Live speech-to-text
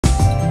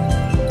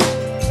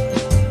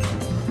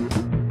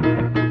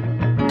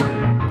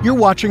You're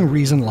watching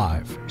Reason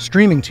Live,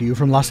 streaming to you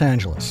from Los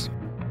Angeles.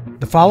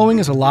 The following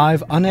is a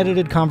live,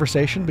 unedited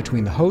conversation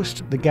between the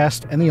host, the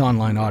guest, and the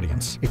online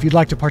audience. If you'd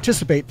like to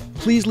participate,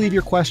 please leave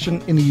your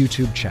question in the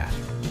YouTube chat.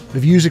 The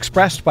views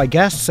expressed by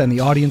guests and the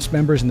audience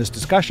members in this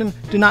discussion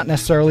do not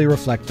necessarily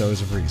reflect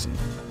those of Reason.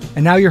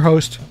 And now your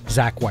host,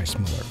 Zach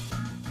Weissmueller.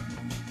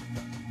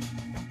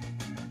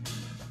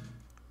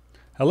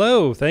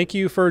 Hello, thank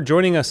you for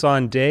joining us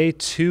on day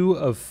 2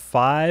 of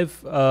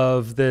 5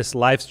 of this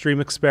live stream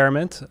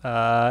experiment.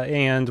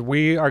 And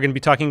we are going to be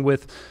talking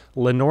with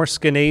Lenore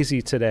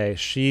Skenazy today.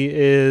 She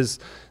is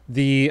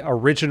the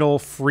original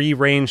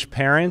free-range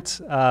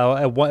parent,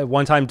 at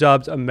one time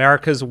dubbed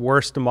America's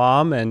Worst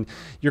Mom, and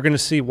you're going to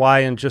see why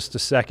in just a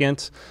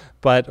second.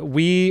 But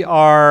we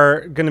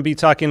are going to be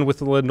talking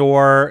with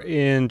Lenore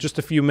in just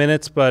a few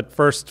minutes. But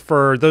first,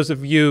 for those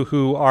of you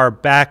who are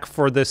back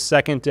for this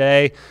second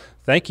day,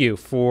 thank you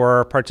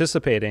for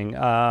participating.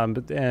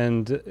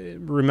 And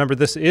remember,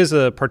 this is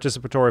a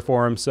participatory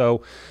forum,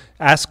 so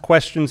ask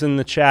questions in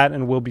the chat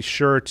and we'll be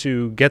sure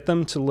to get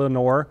them to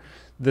Lenore.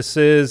 This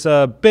is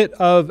a bit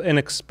of an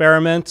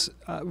experiment.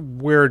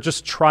 We're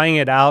just trying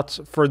it out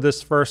for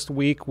this first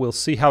week. We'll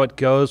see how it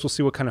goes. We'll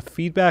see what kind of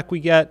feedback we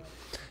get,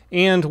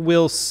 and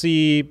we'll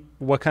see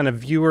what kind of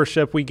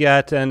viewership we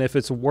get, and if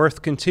it's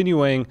worth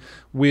continuing,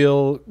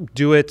 we'll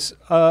do it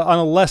on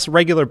a less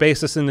regular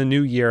basis in the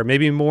new year,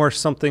 maybe more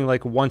something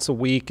like once a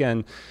week,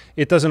 and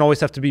it doesn't always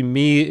have to be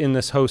me in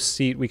this host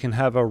seat. We can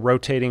have a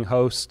rotating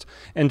host.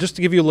 And just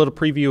to give you a little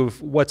preview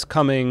of what's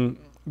coming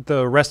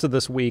the rest of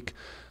this week,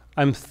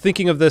 I'm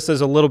thinking of this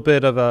as a little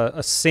bit of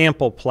a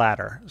sample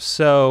platter.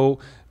 So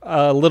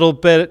a little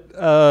bit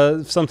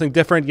something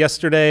different.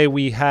 Yesterday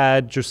we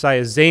had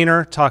Josiah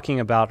Zahner talking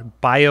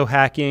about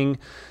biohacking,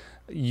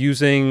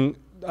 using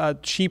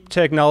cheap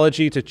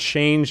technology to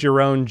change your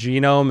own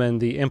genome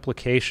and the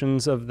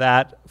implications of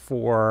that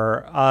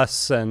for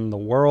us and the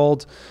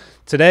world.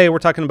 Today, we're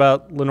talking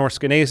about Lenore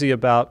Skenazy,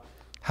 about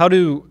how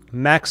to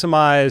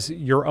maximize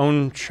your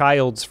own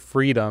child's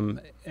freedom.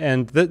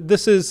 And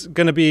this is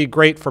going to be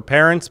great for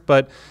parents,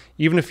 but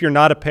even if you're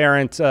not a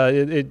parent,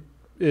 it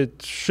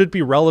should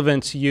be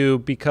relevant to you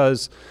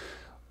because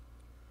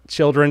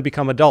children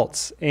become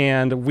adults,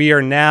 and we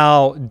are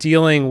now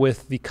dealing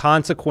with the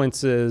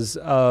consequences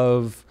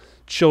of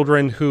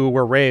children who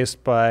were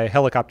raised by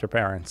helicopter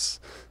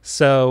parents.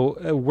 So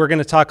we're going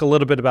to talk a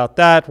little bit about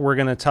that. We're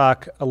going to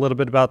talk a little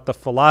bit about the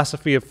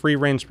philosophy of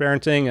free-range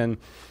parenting and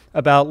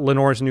about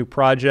Lenore's new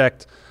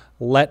project,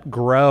 Let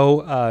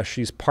Grow.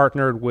 She's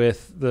partnered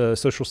with the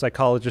social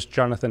psychologist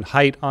Jonathan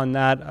Haidt on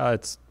that.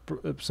 It's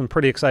some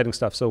pretty exciting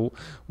stuff. So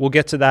we'll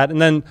get to that. And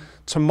then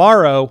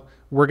tomorrow,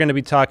 we're going to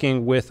be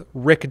talking with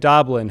Rick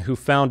Doblin, who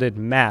founded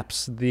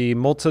MAPS, the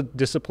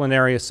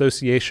Multidisciplinary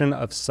Association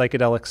of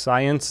Psychedelic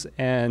Science.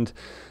 And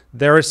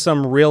there is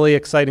some really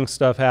exciting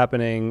stuff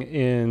happening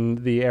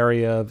in the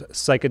area of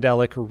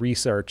psychedelic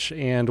research.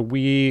 And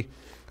we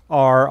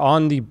are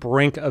on the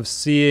brink of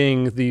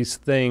seeing these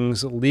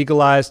things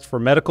legalized for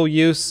medical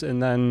use,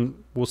 and then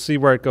we'll see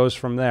where it goes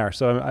from there.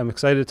 So I'm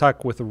excited to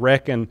talk with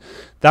Rick, and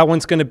that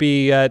one's going to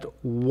be at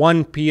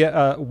 1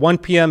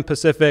 p.m.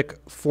 Pacific,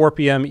 4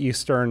 p.m.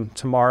 Eastern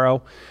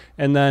tomorrow.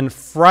 And then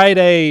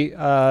Friday,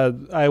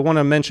 I want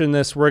to mention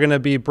this, we're going to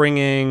be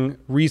bringing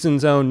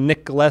Reason's own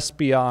Nick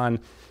Gillespie on,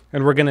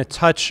 and we're going to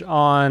touch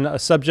on a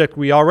subject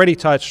we already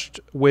touched,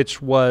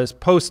 which was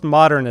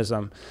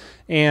postmodernism.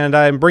 And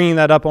I'm bringing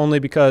that up only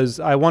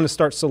because I want to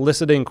start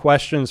soliciting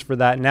questions for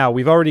that now.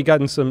 We've already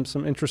gotten some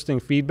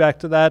interesting feedback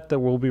to that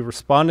we'll be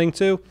responding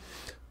to.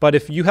 But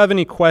if you have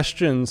any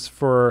questions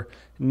for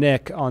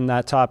Nick on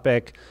that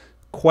topic,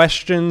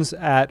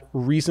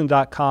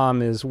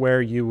 questions@reason.com is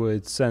where you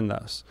would send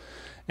those.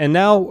 And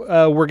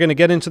now we're going to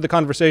get into the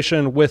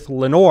conversation with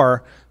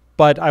Lenore.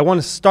 But I want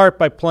to start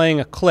by playing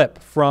a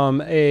clip from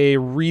a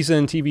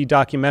ReasonTV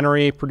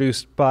documentary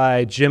produced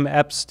by Jim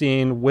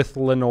Epstein with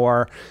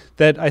Lenore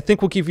that I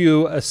think will give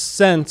you a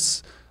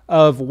sense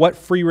of what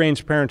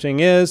free-range parenting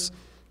is,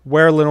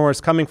 where Lenore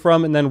is coming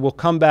from, and then we'll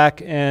come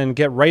back and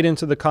get right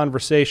into the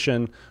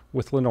conversation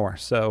with Lenore.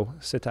 So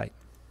sit tight.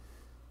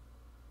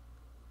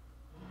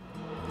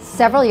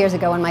 Several years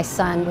ago when my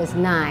son was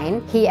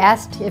 9, he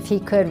asked if he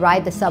could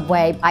ride the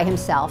subway by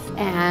himself,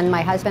 and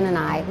my husband and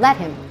I let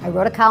him. I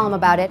wrote a column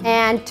about it,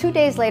 and 2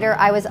 days later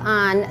I was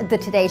on the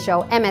Today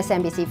Show,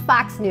 MSNBC,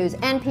 Fox News,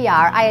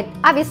 NPR. I had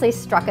obviously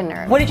struck a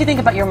nerve. What did you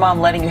think about your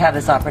mom letting you have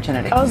this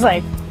opportunity? I was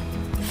like,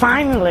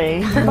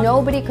 finally.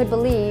 Nobody could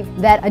believe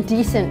that a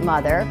decent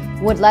mother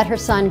would let her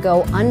son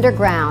go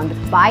underground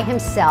by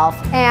himself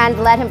and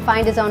let him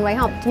find his own way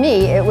home. To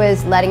me, it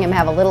was letting him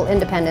have a little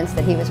independence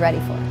that he was ready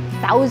for.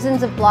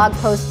 Thousands of blog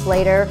posts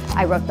later,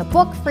 I wrote the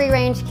book Free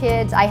Range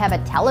Kids. I have a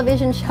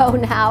television show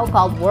now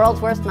called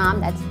World's Worst Mom.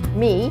 That's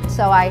me.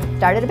 So I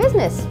started a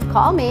business.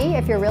 Call me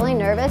if you're really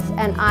nervous,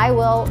 and I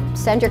will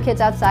send your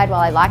kids outside while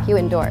I lock you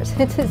indoors.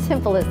 It's as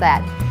simple as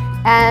that.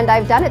 And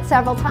I've done it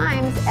several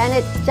times, and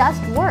it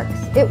just works.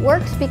 It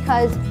works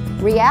because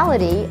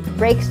reality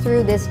breaks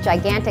through this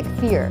gigantic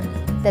fear.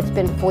 that's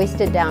been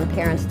foisted down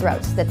parents'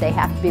 throats, that they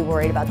have to be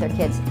worried about their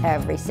kids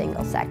every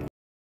single second.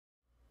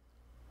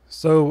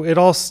 So it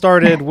all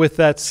started with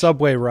that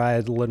subway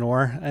ride,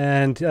 Lenore,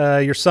 and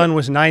your son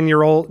was 9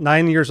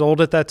 years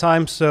old at that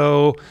time.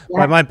 So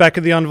by my back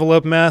of the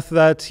envelope math,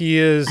 that he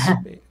is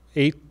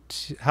 8.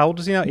 How old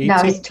is he now? 18? No,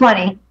 he's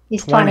 20.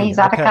 He's 20. He's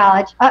off of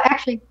college. Oh,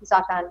 actually, he's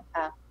off on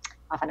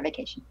a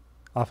vacation.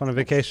 Off on a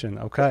vacation.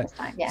 Okay.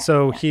 Yeah,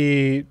 so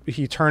he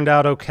turned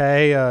out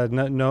okay.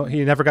 No,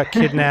 he never got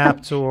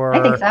kidnapped or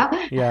I think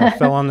so. Yeah,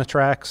 fell on the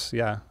tracks.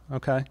 Yeah.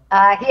 Okay.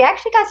 He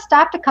actually got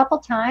stopped a couple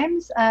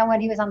times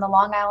when he was on the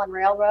Long Island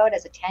Railroad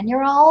as a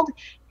 10-year-old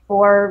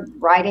for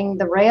riding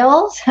the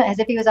rails as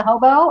if he was a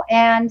hobo.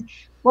 And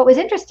what was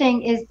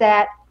interesting is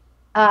that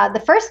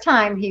the first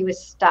time he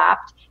was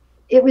stopped,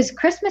 it was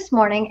Christmas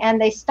morning, and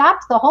they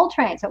stopped the whole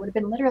train. So it would have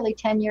been literally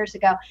 10 years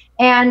ago.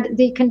 And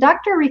the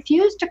conductor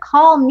refused to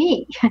call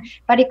me,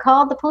 but he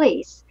called the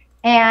police.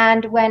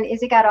 And when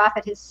Izzy got off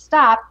at his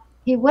stop,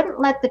 he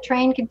wouldn't let the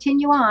train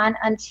continue on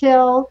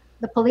until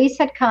the police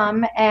had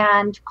come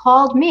and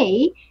called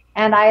me.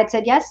 And I had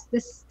said, yes,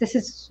 this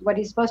is what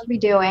he's supposed to be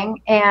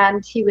doing.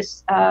 And he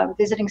was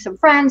visiting some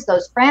friends.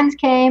 Those friends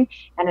came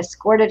and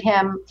escorted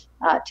him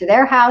to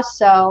their house.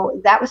 So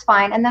that was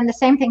fine. And then the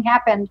same thing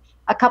happened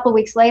a couple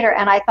weeks later,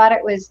 and I thought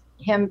it was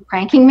him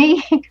pranking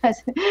me,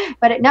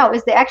 but it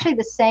was actually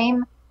the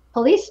same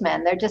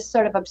policeman. They're just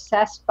sort of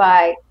obsessed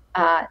by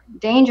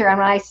danger. And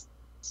when I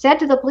said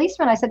to the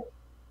policeman, I said,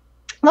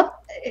 look,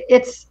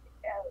 it's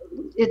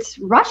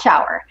rush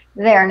hour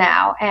there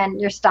now,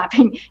 and you're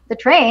stopping the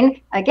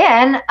train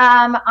again.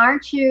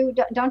 Don't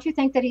you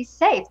think that he's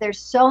safe? There's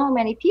so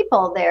many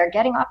people there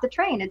getting off the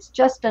train. It's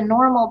just a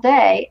normal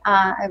day.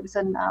 It was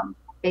in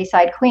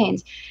Bayside,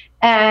 Queens.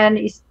 And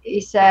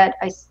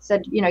I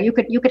said, you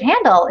could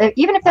handle it,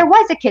 even if there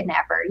was a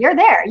kidnapper, you're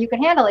there, you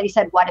can handle it. He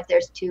said, what if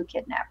there's 2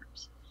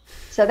 kidnappers?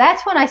 So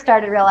that's when I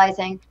started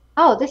realizing,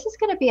 oh, this is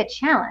going to be a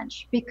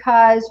challenge,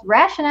 because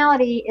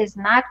rationality is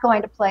not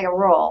going to play a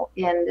role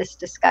in this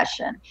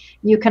discussion.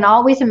 You can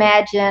always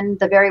imagine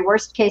the very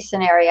worst case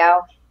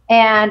scenario.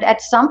 And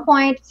at some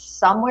point,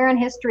 somewhere in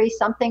history,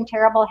 something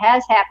terrible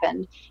has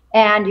happened.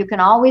 And you can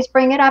always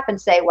bring it up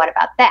and say, what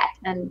about that?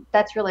 And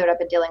that's really what I've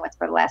been dealing with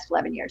for the last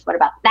 11 years. What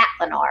about that,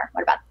 Lenore?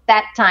 What about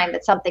that time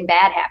that something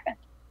bad happened?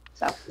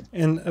 So.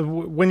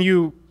 And when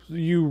you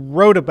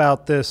wrote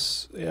about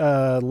this,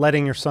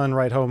 letting your son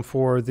ride home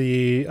for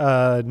the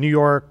New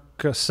York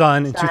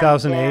Sun in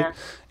 2008,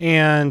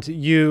 and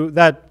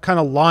that kind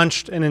of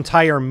launched an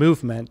entire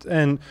movement.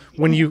 And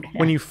when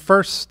you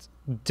first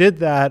did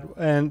that,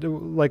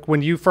 and like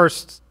when you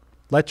first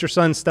let your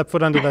son step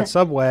foot under that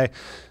subway,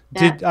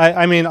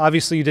 I mean,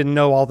 obviously you didn't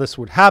know all this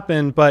would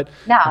happen, but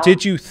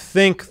did you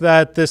think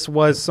that this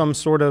was some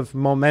sort of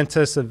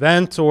momentous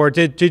event, or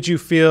did you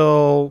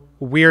feel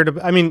weird?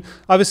 I mean,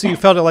 obviously you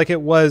felt it like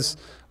it was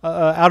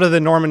out of the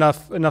norm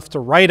enough to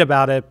write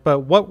about it,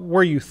 but what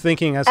were you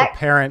thinking as a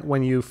parent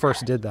when you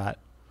first did that?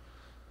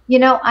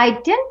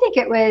 I didn't think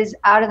it was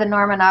out of the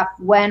norm enough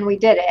when we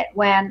did it,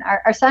 when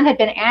our son had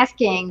been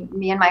asking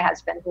me and my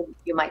husband, who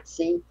you might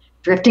see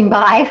drifting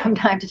by from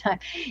time to time,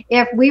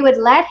 if we would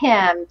let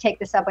him take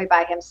the subway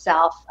by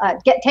himself,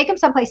 take him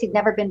someplace he'd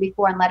never been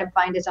before and let him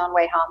find his own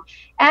way home.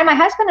 And my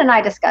husband and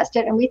I discussed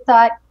it, and we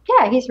thought,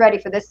 yeah, he's ready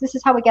for this. This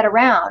is how we get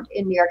around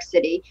in New York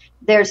City.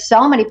 There's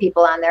so many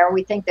people on there.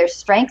 We think there's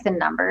strength in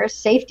numbers,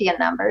 safety in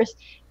numbers,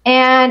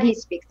 and he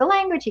speaks the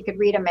language. He could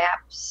read a map.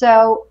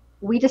 So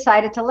we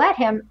decided to let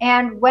him.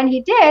 And when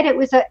he did, it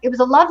was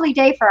a lovely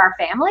day for our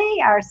family.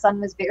 Our son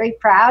was very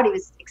proud. He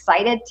was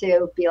excited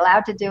to be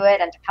allowed to do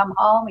it and to come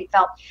home. He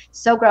felt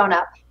so grown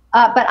up.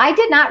 But I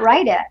did not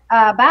write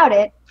about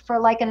it for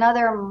like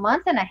another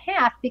month and a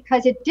half,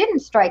 because it didn't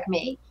strike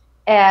me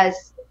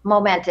as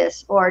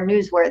momentous or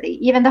newsworthy,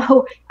 even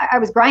though I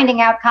was grinding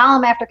out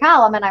column after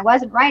column and I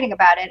wasn't writing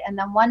about it. And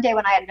then one day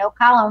when I had no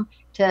column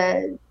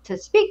to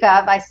speak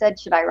of, I said,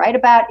 should I write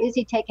about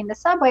Izzy taking the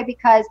subway?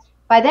 Because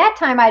by that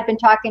time, I'd been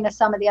talking to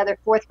some of the other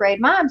 4th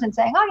grade moms and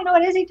saying, oh, you know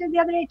what Izzy did the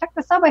other day? He took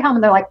the subway home.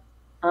 And they're like,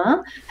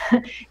 huh?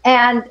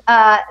 And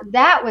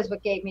that was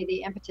what gave me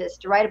the impetus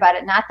to write about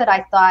it. Not that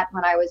I thought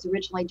when I was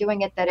originally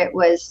doing it that it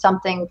was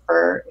something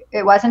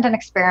it wasn't an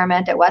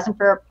experiment. It wasn't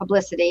for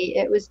publicity.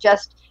 It was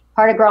just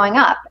part of growing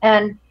up.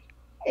 And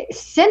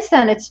since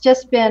then, it's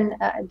just been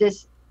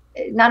this,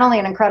 not only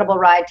an incredible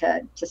ride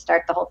to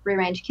start the whole free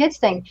range kids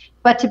thing,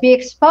 but to be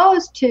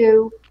exposed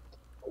to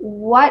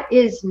what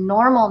is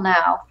normal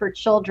now for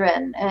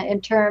children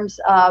in terms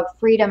of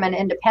freedom and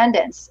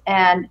independence.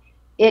 And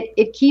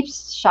it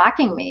keeps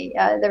shocking me.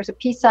 There was a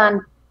piece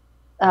on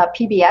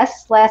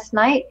PBS last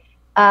night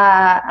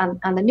on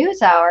the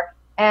NewsHour,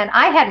 and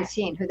I hadn't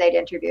seen who they'd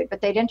interviewed, but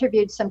they'd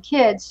interviewed some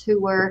kids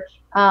who were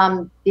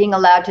being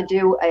allowed to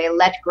do a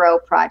Let Grow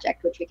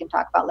project, which we can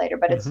talk about later,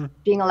 but it's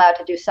being allowed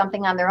to do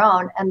something on their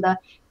own. And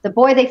the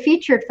boy they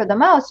featured for the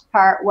most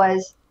part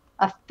was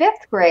a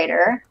 5th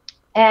grader.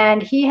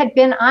 And he had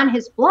been on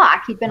his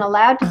block. He'd been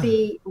allowed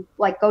to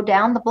go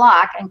down the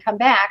block and come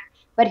back,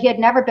 but he had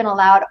never been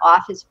allowed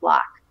off his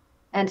block.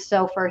 And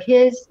so for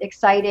his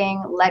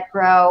exciting Let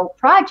Grow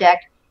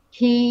project,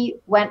 he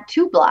went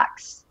 2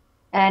 blocks.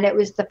 And it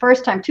was the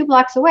first time 2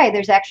 blocks away,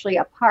 there's actually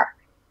a park.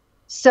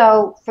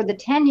 So for the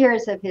 10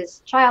 years of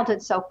his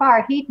childhood so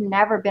far, he'd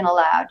never been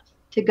allowed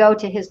to go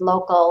to his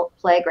local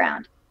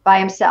playground by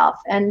himself.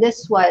 And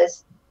this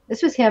was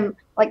him,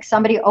 like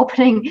somebody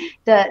opening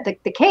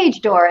the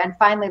cage door and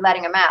finally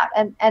letting him out.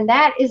 And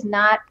that is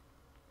not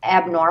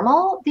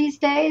abnormal these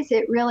days.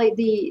 It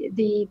really,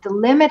 the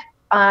limit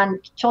on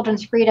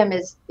children's freedom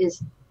is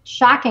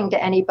shocking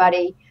to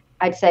anybody,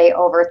 I'd say,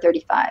 over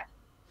 35.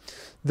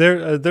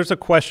 There's a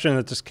question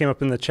that just came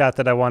up in the chat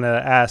that I want to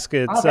ask.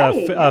 It's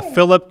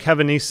Philip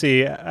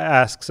Cavanisi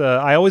asks,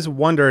 I always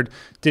wondered,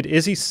 did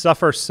Izzy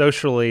suffer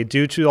socially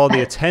due to all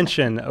the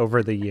attention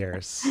over the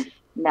years?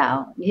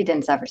 No, he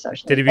didn't suffer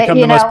socially. Did he become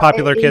the most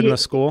popular kid in the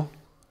school?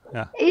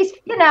 Yeah. He's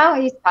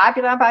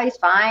popular, but he's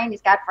fine.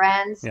 He's got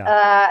friends.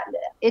 Yeah.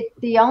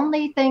 The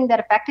only thing that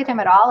affected him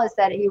at all is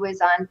that he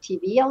was on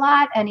TV a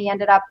lot, and he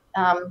ended up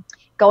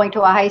going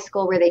to a high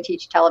school where they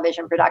teach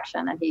television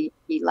production, and he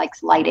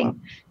likes lighting.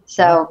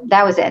 So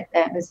that was it.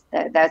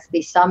 That's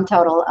the sum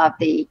total of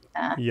the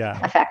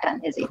effect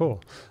on Izzy.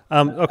 Cool.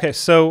 Okay,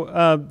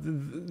 so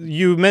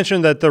you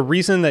mentioned that the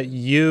reason that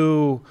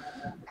you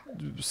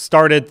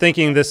started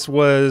thinking this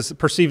was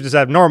perceived as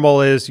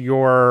abnormal is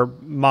your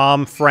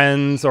mom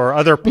friends or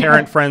other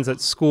parent friends at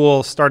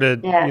school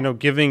started,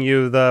 giving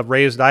you the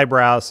raised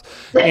eyebrows.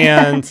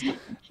 And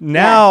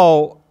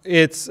now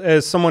it's,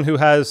 as someone who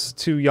has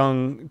 2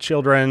 young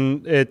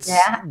children, it's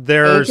I have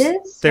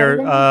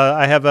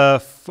a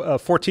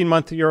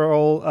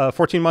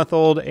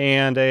 14-month-old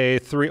and a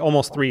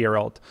almost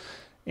 3-year-old.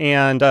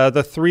 And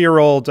the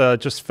 3-year-old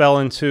just fell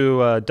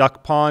into a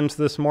duck pond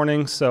this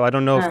morning, so I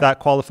don't know if that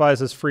qualifies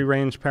as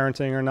free-range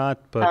parenting or not.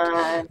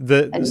 But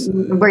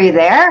were you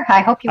there?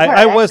 I hope you were.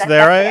 I was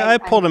there. I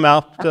pulled him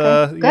out.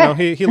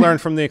 He learned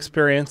from the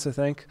experience, I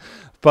think.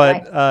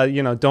 But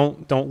right.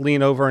 Don't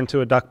lean over into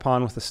a duck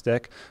pond with a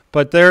stick.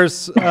 But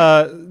there's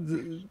now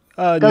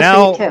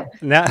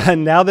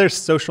there's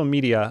social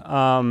media,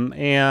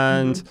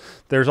 and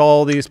there's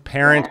all these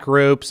parent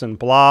groups and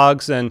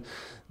blogs and.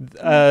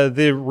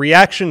 The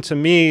reaction to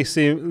me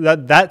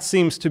that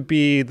seems to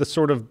be the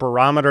sort of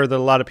barometer that a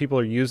lot of people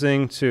are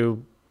using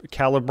to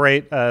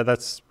calibrate.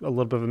 That's a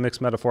little bit of a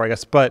mixed metaphor, I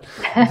guess. But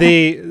have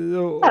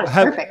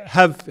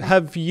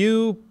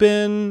you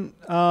been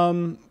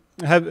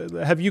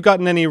have you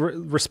gotten any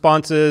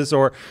responses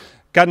or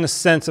gotten a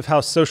sense of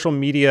how social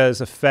media is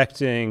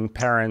affecting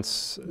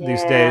parents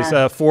these days,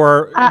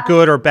 for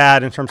good or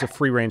bad, in terms of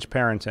free range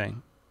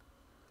parenting?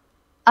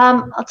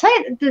 I'll tell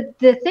you,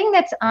 the thing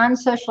that's on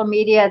social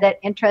media that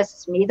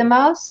interests me the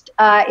most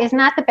is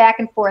not the back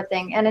and forth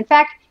thing. And in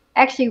fact,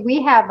 actually,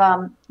 we have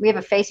a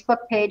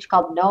Facebook page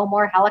called No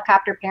More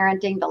Helicopter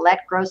Parenting, the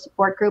Let Grow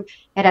support group.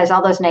 It has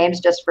all those names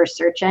just for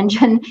search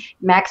engine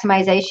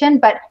maximization.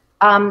 But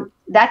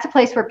that's a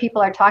place where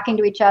people are talking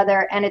to each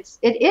other, and it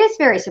is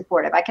very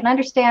supportive. I can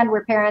understand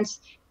where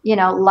parents,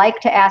 like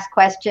to ask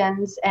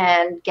questions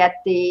and get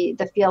the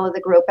feel of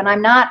the group. And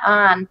I'm not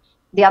on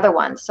the other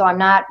ones, so I'm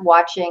not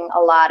watching a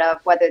lot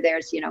of whether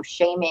there's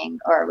shaming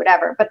or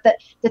whatever. But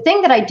the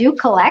thing that I do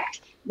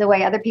collect, the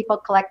way other people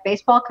collect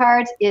baseball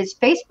cards, is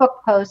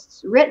Facebook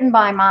posts written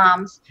by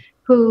moms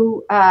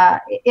who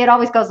it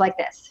always goes like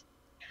this: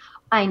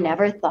 I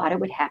never thought it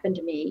would happen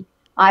to me.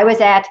 I was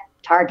at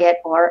Target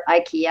or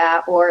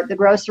IKEA or the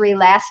grocery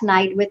last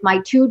night with my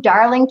 2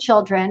 darling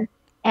children,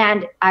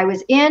 and I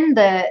was in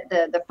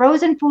the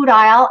frozen food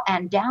aisle,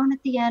 and down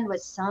at the end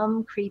was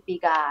some creepy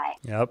guy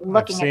looking at me.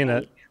 I've seen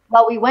it.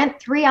 Well, we went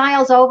 3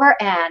 aisles over,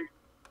 and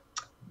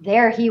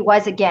there he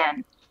was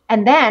again.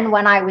 And then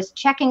when I was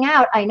checking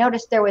out, I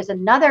noticed there was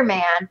another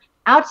man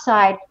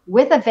outside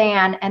with a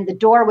van, and the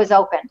door was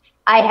open.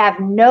 I have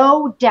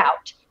no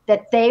doubt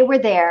that they were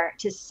there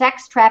to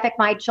sex traffic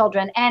my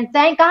children. And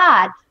thank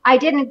God I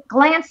didn't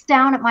glance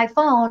down at my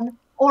phone,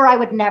 or I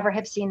would never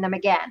have seen them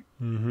again.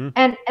 Mm-hmm.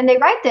 And they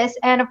write this,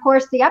 and of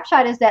course the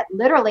upshot is that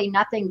literally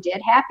nothing did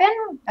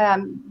happen.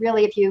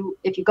 Really, if you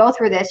go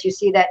through this, you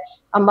see that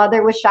a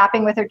mother was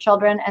shopping with her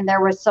children, and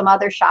there was some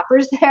other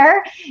shoppers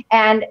there,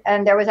 and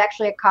there was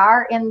actually a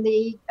car in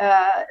the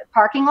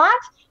parking lot,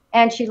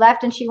 and she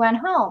left and she went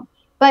home.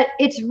 But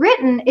it's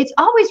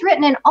always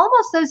written in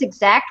almost those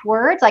exact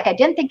words, like I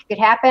didn't think it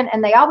could happen.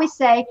 And they always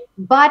say,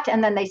 but,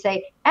 and then they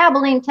say,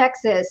 Abilene,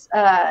 Texas,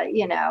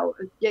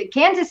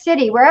 Kansas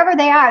City, wherever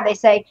they are, they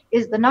say,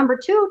 is the number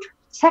 2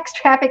 sex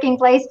trafficking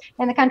place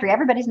in the country.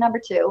 Everybody's number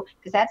 2,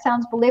 because that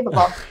sounds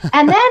believable.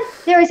 And then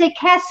there is a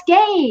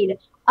cascade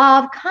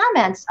of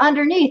comments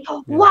underneath.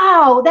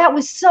 Wow, that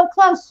was so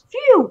close.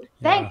 Phew.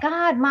 Thank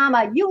God,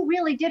 Mama, you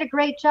really did a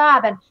great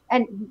job.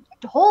 And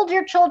hold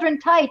your children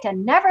tight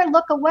and never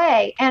look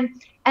away. And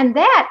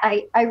that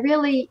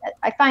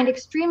I find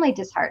extremely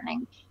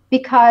disheartening,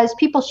 because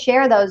people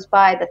share those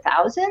by the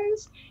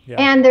thousands.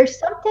 And there's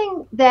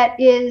something that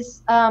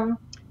is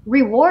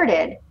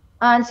rewarded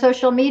on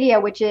social media,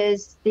 which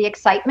is the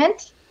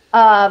excitement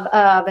of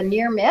a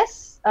near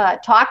miss,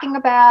 talking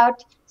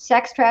about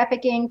sex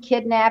trafficking,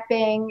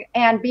 kidnapping,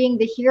 and being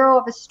the hero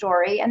of a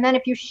story. And then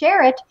if you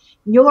share it,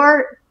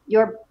 you're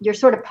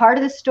sort of part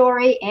of the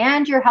story,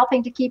 and you're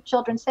helping to keep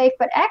children safe.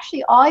 But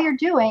actually, all you're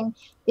doing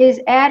is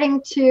adding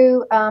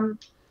to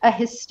a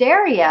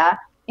hysteria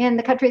in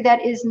the country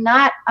that is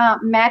not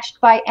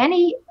matched by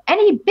any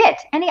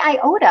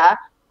iota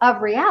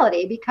of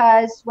reality.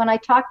 Because when I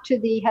talk to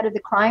the head of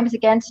the Crimes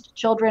Against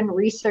Children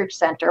Research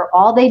Center,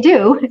 all they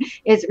do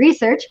is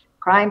research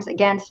crimes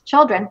against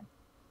children.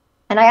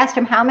 And I asked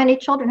him how many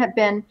children have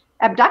been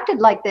abducted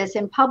like this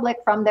in public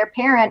from their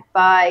parent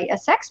by a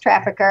sex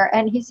trafficker,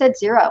 and he said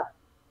 0.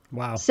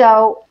 Wow.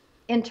 So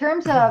in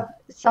terms of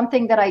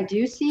something that I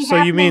do see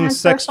so you mean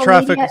sex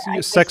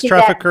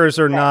traffickers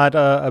are not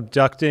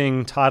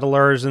abducting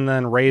toddlers and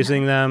then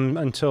raising them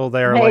until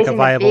they're like a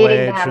viable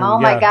age? And,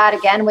 my God,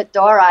 again with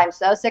Dora. I'm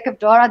so sick of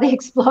Dora the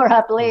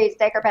Explorer. Please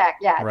take her back.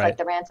 Yeah, it's like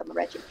the ransom of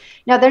Reggie.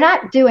 No, they're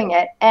not doing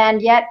it.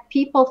 And yet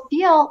people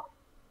feel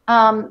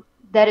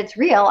that it's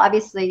real.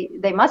 Obviously,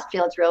 they must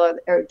feel it's real,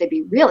 or they'd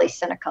be really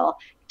cynical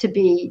to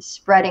be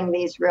spreading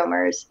these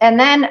rumors. And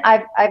then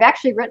I've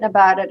actually written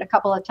about it a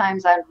couple of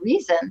times on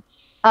Reason.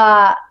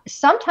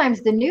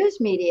 Sometimes the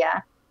news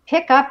media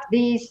pick up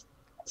these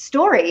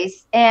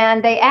stories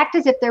and they act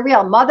as if they're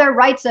real. Mother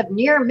writes of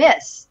near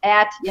miss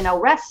at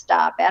rest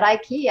stop, at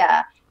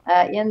IKEA,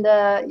 in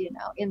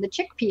the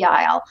chickpea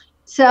aisle.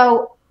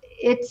 So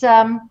it's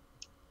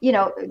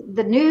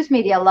the news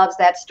media loves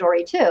that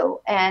story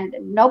too, and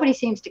nobody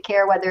seems to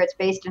care whether it's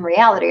based in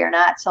reality or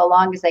not, so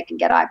long as they can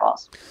get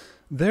eyeballs.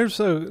 There's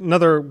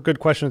another good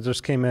question that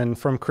just came in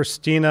from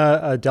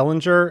Christina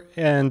Dellinger,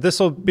 and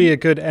this will be a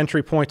good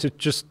entry point to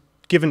just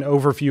give an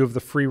overview of the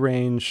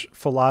free-range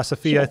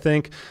philosophy, sure. I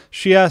think.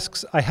 She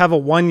asks, I have a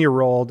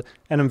 1-year-old,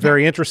 and I'm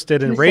very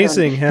interested in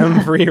raising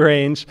him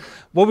free-range.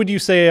 What would you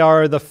say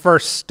are the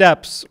first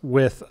steps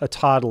with a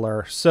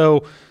toddler?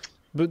 So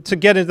to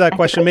get into that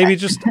question, maybe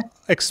just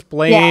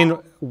explain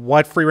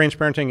what free-range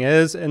parenting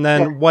is, and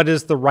then what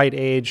is the right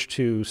age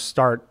to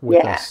start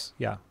with this?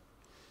 Yeah.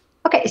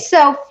 Okay,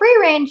 so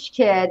free-range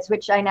kids,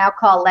 which I now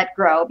call Let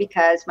Grow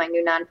because my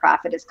new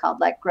nonprofit is called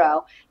Let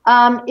Grow,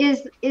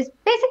 is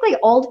basically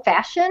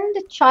old-fashioned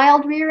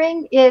child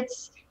rearing.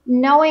 It's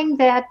knowing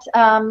that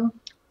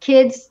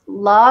kids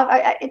love.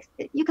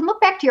 You can look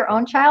back to your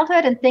own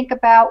childhood and think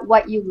about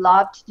what you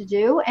loved to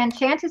do, and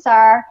chances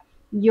are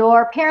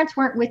your parents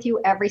weren't with you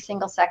every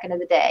single second of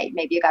the day.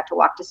 Maybe you got to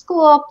walk to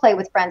school, play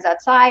with friends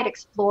outside,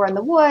 explore in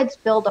the woods,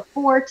 build a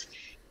fort,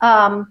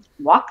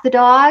 walk the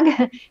dog.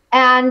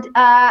 And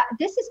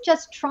this is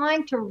just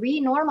trying to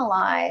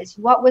re-normalize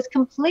what was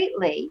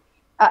completely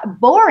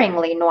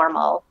boringly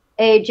normal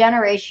a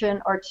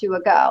generation or two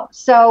ago.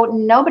 So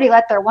nobody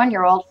let their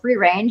 1-year-old free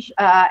range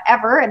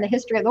ever in the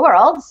history of the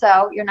world.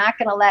 So you're not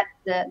going to let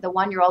the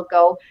 1-year-old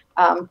go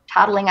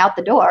toddling out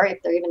the door if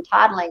they're even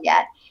toddling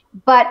yet.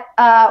 But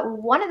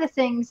one of the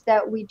things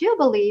that we do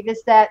believe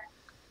is that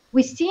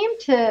we seem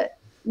to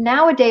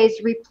nowadays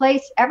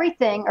replace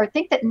everything, or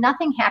think that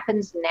nothing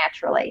happens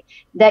naturally,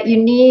 that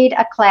you need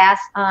a class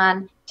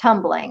on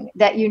tumbling,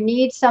 that you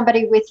need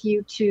somebody with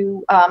you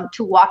to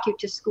walk you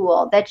to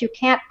school, that you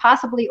can't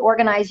possibly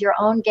organize your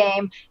own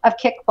game of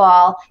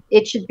kickball.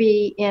 It should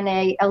be in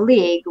a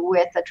league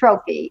with a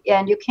trophy,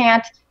 and you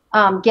can't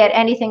get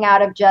anything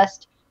out of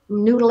just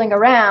noodling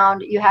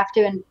around. You have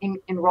to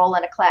enroll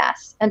in a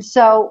class. And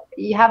so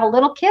you have a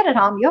little kid at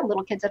home. You have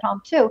little kids at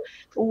home too.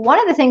 One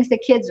of the things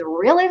that kids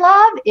really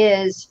love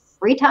is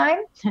free time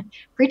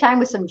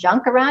with some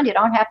junk around. You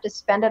don't have to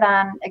spend it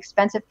on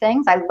expensive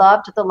things. I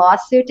loved the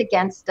lawsuit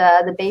against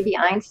the Baby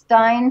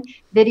Einstein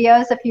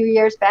videos a few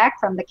years back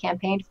from the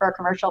Campaign for a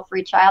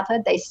Commercial-Free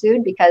Childhood. They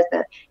sued because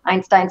the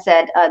Einstein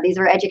said these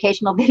are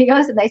educational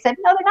videos, and they said,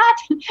 no, they're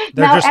not.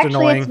 They're just actually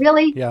annoying. It's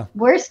really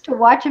worse to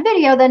watch a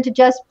video than to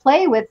just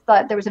play with.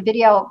 There was a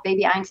video of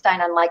Baby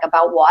Einstein on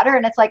about water,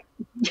 and it's like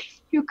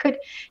you could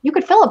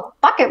fill a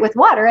bucket with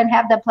water and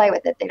have them play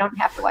with it. They don't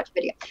have to watch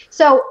video.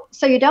 So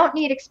you don't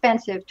need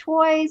expensive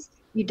toys.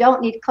 You don't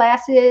need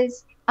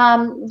classes.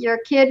 Your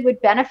kid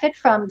would benefit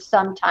from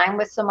some time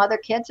with some other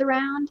kids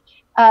around.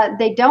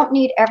 They don't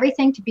need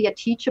everything to be a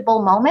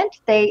teachable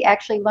moment. They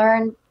actually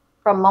learn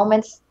from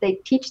moments they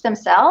teach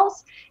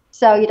themselves.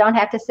 So you don't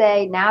have to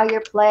say, now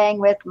you're playing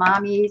with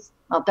mommy's.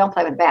 Well, don't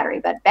play with battery,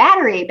 but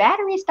battery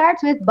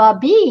starts with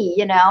Bubby,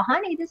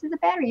 honey, this is a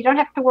battery. You don't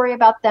have to worry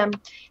about them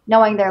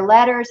knowing their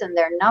letters and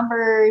their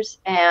numbers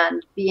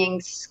and being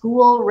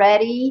school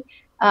ready.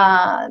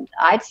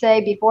 I'd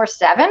say before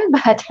 7,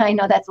 but I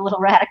know that's a little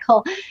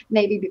radical,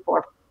 maybe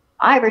before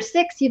 5 or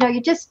 6.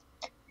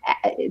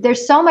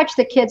 There's so much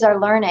that kids are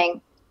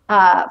learning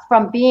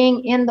from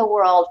being in the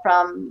world,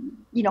 from,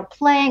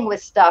 playing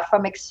with stuff,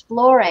 from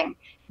exploring.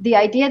 The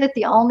idea that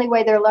the only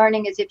way they're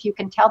learning is if you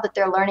can tell that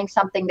they're learning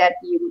something that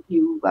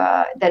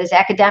that is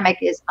academic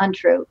is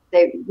untrue.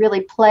 They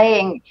really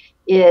playing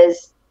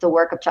is the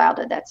work of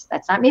childhood. That's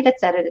not me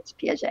that said it. It's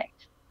Piaget.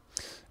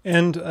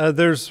 And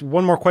there's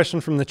one more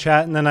question from the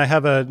chat, and then I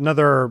have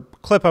another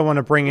clip I want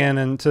to bring in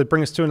and to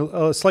bring us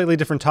to a slightly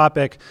different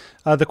topic.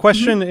 The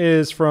question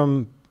is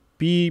from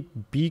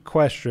B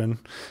question.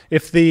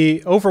 If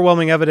the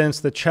overwhelming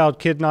evidence that child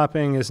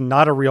kidnapping is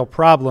not a real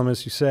problem,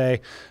 as you say,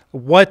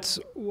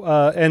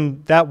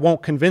 and that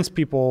won't convince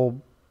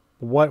people,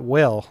 what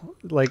will?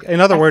 Like,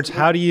 in other words,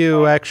 how do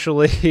you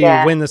actually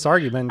win this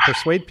argument and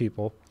persuade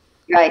people?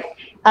 Right.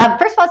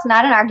 First of all, it's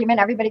not an argument.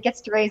 Everybody gets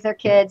to raise their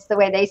kids the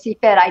way they see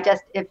fit.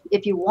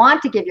 If you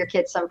want to give your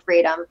kids some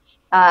freedom,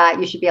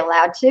 you should be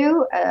allowed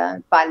to,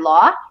 by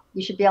law.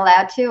 You should be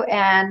allowed to,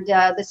 and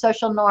the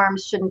social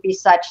norms shouldn't be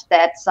such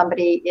that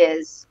somebody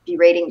is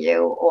berating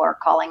you or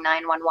calling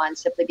 911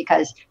 simply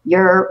because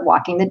you're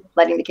letting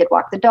the kid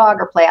walk the dog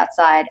or play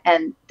outside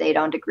and they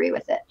don't agree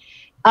with it.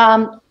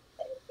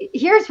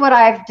 Here's what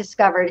I've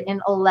discovered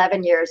in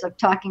 11 years of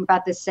talking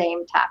about the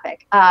same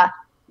topic.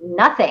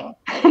 Nothing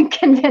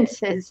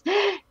convinces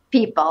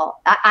people.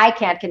 I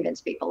can't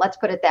convince people. Let's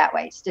put it that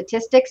way.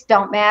 Statistics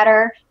don't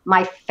matter.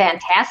 My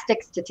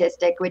fantastic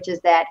statistic, which is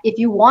that if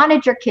you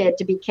wanted your kid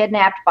to be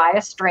kidnapped by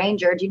a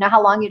stranger, do you know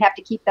how long you'd have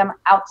to keep them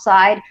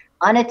outside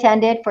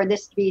unattended for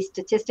this to be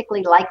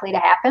statistically likely to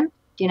happen?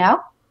 Do you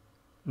know?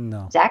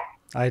 No. Zach?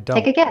 I don't.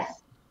 Take a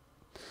guess.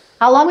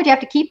 How long would you have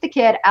to keep the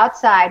kid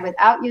outside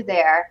without you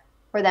there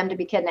for them to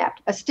be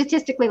kidnapped?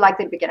 Statistically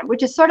likely to be kidnapped,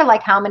 which is sort of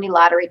like how many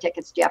lottery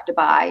tickets do you have to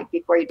buy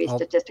before you'd be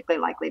statistically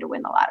likely to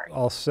win the lottery?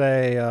 I'll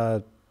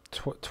say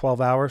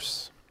 12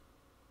 hours.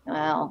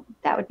 Well,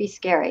 that would be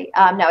scary.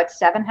 No, it's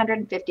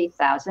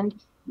 750,000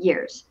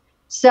 years.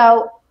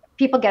 So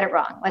people get it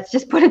wrong. Let's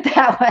just put it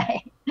that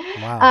way.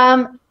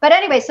 Wow. But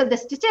anyway, so the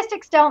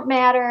statistics don't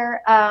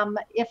matter.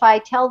 If I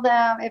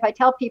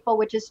tell people,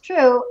 which is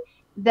true,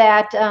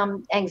 that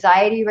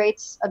anxiety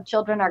rates of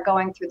children are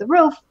going through the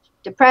roof,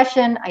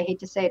 depression, I hate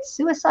to say it,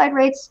 suicide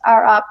rates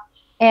are up.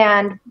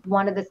 And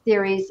one of the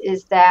theories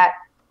is that,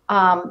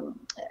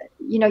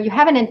 you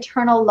have an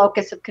internal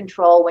locus of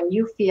control when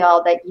you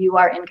feel that you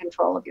are in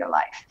control of your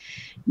life.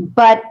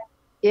 But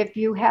if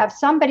you have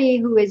somebody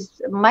who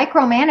is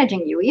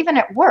micromanaging you, even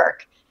at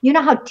work, you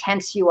know how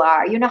tense you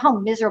are, you know how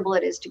miserable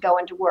it is to go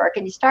into work,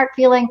 and you start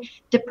feeling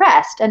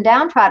depressed and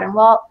downtrodden.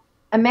 Well,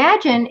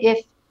 imagine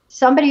if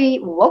somebody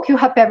woke you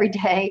up every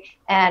day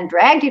and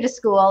dragged you to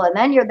school, and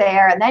then you're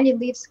there, and then you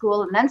leave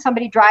school, and then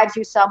somebody drives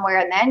you somewhere,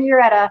 and then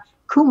you're at a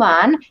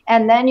Kumon,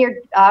 and then you're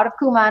out of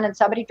Kumon, and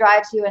somebody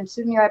drives you, and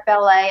soon you're at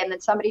ballet, and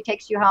then somebody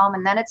takes you home,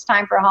 and then it's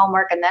time for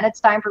homework, and then it's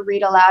time for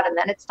read aloud, and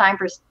then it's time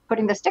for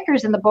putting the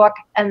stickers in the book,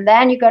 and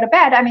then you go to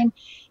bed. I mean,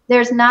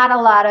 there's not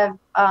a lot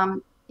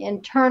of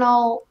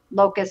internal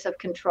locus of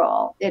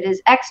control. It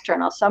is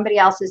external. Somebody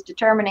else is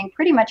determining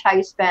pretty much how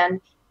you spend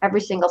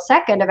every single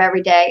second of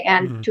every day.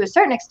 And to a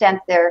certain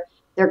extent, they're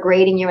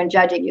grading you and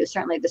judging you,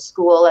 certainly the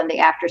school and the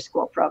after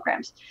school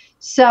programs.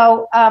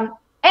 So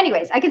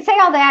anyways, I can say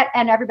all that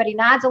and everybody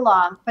nods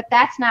along, but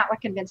that's not what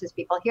convinces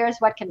people. Here's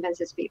what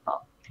convinces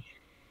people.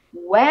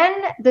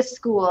 When the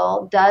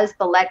school does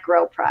the Let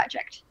Grow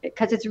project,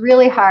 because it's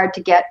really hard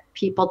to get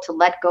people to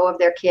let go of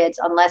their kids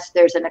unless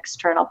there's an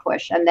external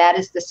push. And that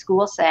is the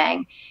school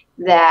saying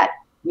that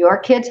your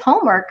kid's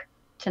homework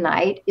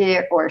tonight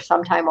or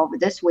sometime over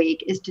this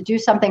week is to do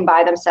something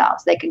by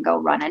themselves. They can go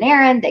run an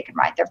errand, they can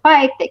ride their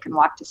bike, they can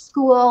walk to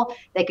school,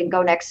 they can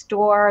go next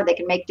door, they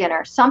can make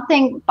dinner,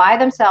 something by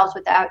themselves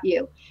without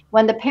you.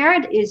 When the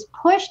parent is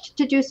pushed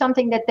to do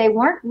something that they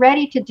weren't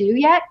ready to do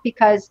yet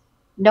because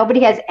nobody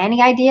has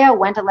any idea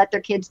when to let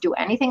their kids do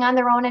anything on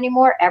their own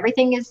anymore,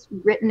 everything is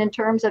written in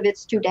terms of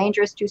it's too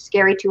dangerous, too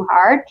scary, too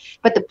hard,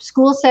 but the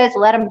school says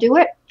let them do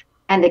it,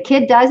 and the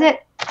kid does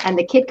it, and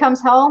the kid comes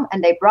home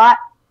and they brought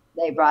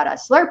a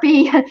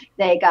Slurpee,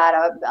 they got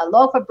a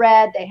loaf of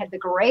bread, they had the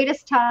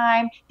greatest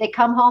time. They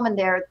come home and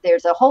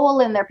there's a hole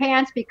in their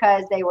pants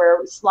because they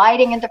were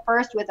sliding into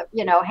first with,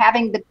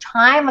 having the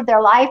time of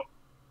their life.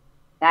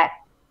 That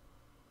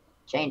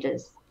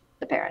changes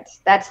the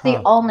parents. That's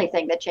the only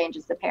thing that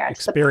changes the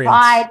parents. Experience. The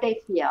pride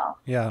they feel,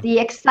 the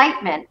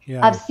excitement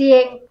of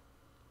seeing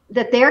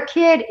that their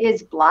kid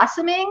is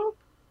blossoming.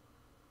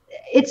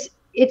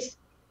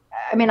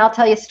 I'll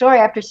tell you story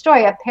after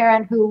story. A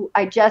parent who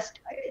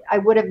I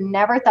would have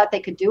never thought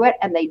they could do it,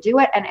 and they do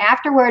it. And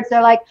afterwards,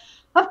 they're like,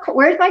 "Of course,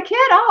 where's my kid?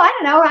 Oh, I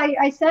don't know.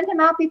 I sent him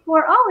out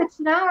before. Oh, it's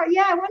now.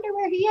 Yeah, I wonder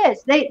where he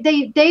is."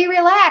 They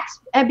relax,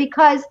 and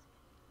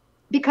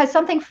because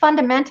something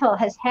fundamental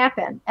has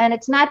happened, and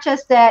it's not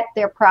just that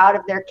they're proud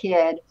of their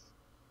kid,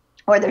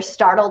 or they're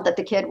startled that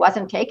the kid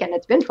wasn't taken.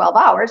 It's been 12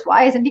 hours.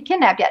 Why isn't he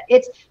kidnapped yet?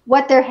 It's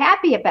what they're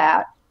happy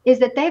about is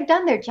that they've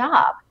done their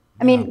job.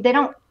 I mean, they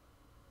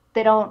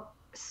don't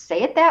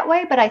say it that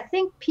way, but I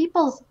think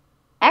people's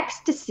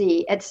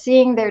ecstasy at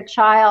seeing their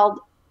child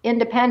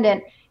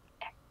independent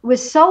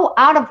was so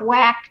out of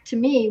whack to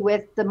me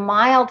with the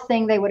mild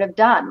thing they would have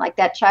done, like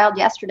that child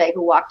yesterday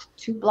who walked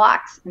 2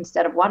 blocks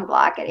instead of 1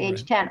 block at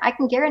age 10. I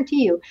can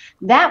guarantee you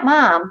that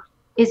mom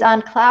is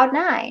on cloud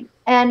 9,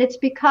 and it's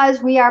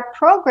because we are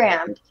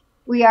programmed.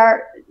 We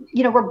are,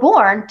 we're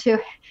born to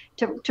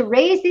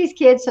raise these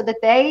kids so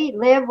that they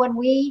live when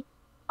we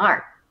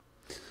aren't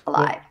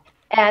alive.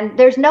 And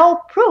there's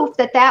no proof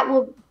that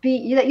will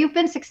be that you've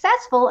been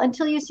successful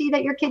until you see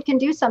that your kid can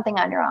do something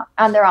on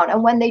their own.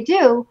 And when they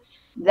do,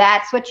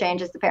 That's what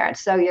changes the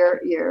parents. So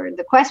you're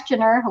the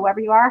questioner, whoever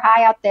you are,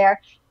 high out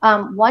there.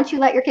 Once you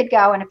let your kid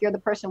go, and if you're the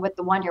person with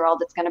the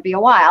 1-year-old, it's going to be a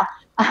while.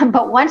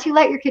 But once you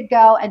let your kid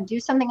go and do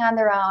something on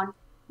their own,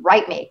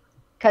 write me,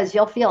 because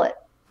you'll feel it.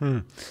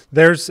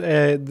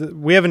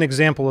 We have an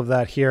example of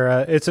that here.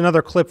 It's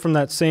another clip from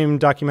that same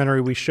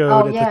documentary we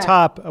showed at the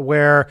top,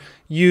 where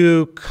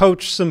you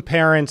coach some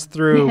parents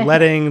through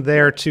letting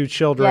their 2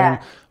 children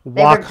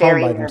walk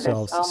home by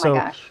themselves. Oh my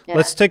gosh. Yeah.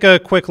 Let's take a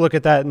quick look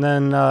at that and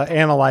then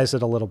analyze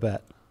it a little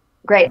bit.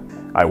 Great.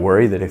 I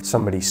worry that if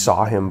somebody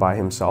saw him by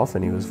himself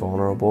and he was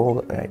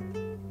vulnerable, I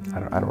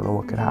don't know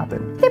what could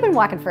happen. They've been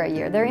walking for a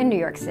year. They're in New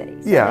York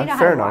City. So yeah, they know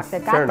fair how to enough. walk.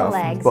 They've got fair the enough.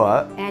 legs.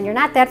 But and you're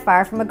not that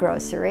far from a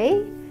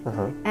grocery.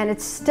 And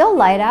it's still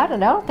light out,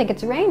 and I don't think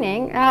it's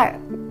raining.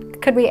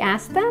 Could we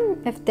ask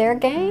them if they're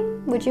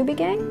game? Would you be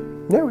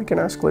game? Yeah, we can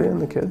ask Leah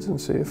and the kids and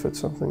see if it's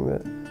something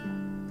that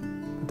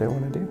they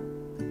want to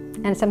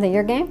do. And something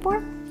you're game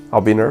for?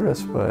 I'll be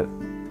nervous, but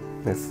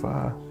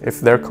if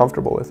they're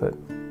comfortable with it,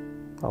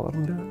 I'll let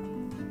them do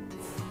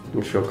it.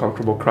 You feel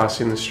comfortable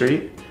crossing the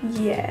street?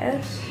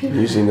 Yes.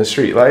 Using the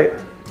street light?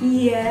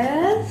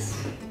 Yes.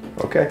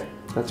 Okay,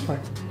 that's fine.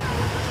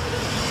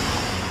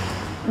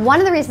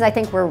 One of the reasons I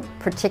think we're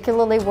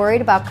particularly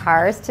worried about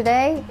cars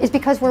today is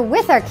because we're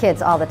with our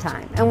kids all the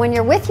time. And when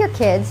you're with your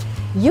kids,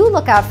 you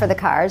look out for the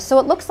cars, so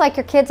it looks like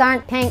your kids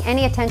aren't paying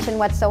any attention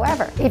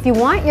whatsoever. If you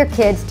want your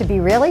kids to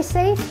be really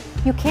safe,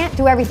 you can't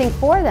do everything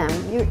for them.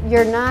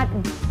 You're not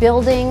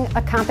building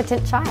a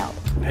competent child.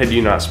 Had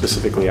you not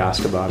specifically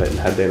asked about it and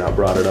had they not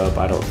brought it up,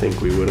 I don't think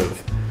we would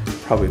have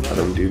probably let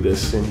them do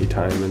this any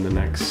time in the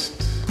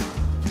next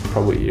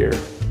probably year.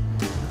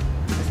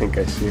 I think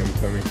I see him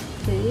coming.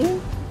 Do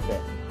you?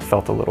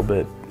 Felt a little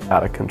bit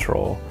out of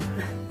control,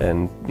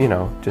 and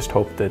just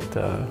hope that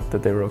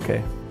that they were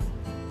okay.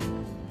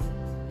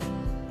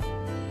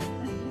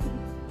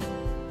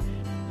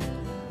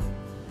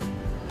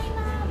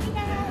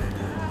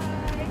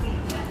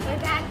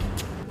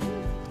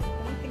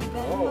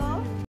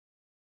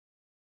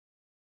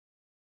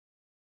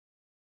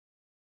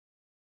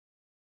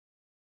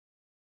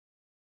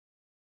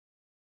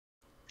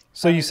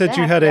 So you said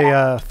you had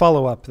a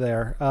follow-up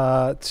there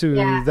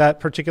to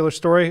that particular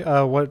story.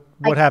 What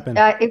happened?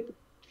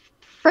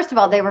 First of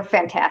all, they were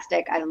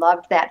fantastic. I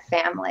loved that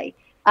family.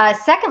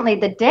 Secondly,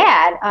 the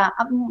dad,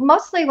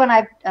 mostly when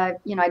I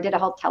did a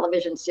whole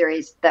television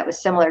series that was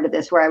similar to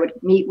this, where I would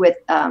meet with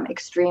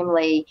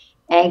extremely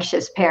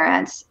anxious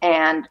parents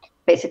and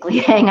basically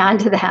hang on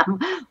to them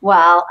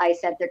while I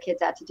sent their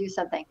kids out to do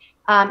something.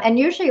 And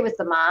usually it was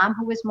the mom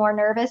who was more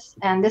nervous.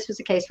 And this was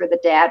a case where the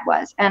dad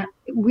was. And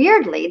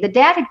weirdly, the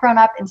dad had grown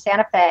up in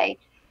Santa Fe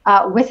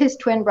with his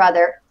twin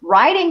brother,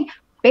 riding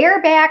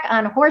bareback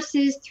on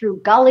horses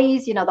through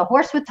gullies, the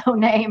horse with no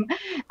name,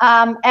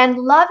 and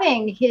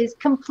loving his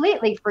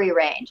completely free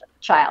range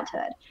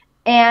childhood.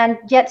 And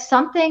yet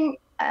something,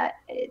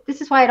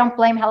 this is why I don't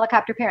blame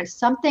helicopter parents,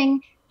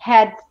 something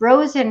had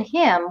frozen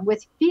him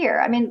with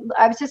fear. I mean,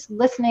 I was just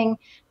listening.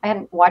 I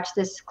hadn't watched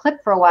this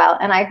clip for a while,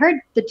 and I heard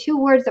the 2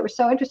 words that were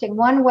so interesting.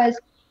 One was,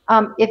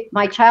 if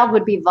my child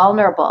would be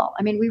vulnerable.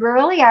 I mean,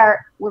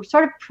 we're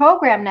sort of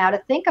programmed now to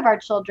think of our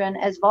children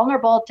as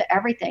vulnerable to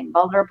everything,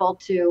 vulnerable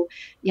to,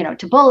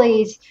 to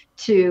bullies,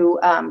 to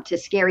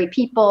scary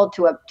people,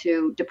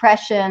 to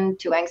depression,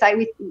 to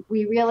anxiety.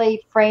 We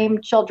really frame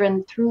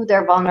children through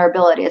their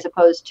vulnerability as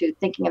opposed to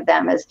thinking of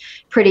them as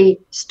pretty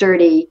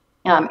sturdy,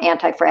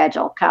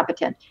 anti-fragile,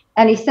 competent.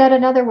 And he said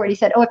another word. He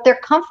said, if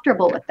they're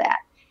comfortable with that.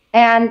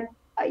 And,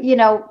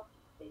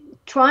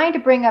 trying to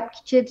bring up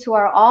kids who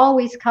are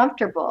always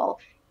comfortable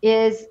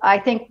is, I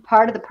think,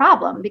 part of the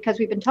problem, because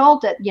we've been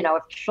told that,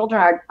 if children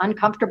are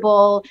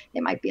uncomfortable, they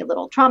might be a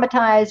little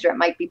traumatized or it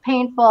might be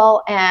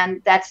painful.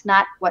 And that's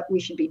not what we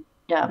should be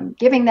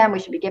giving them. We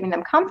should be giving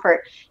them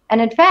comfort. And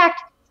in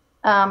fact,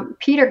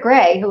 Peter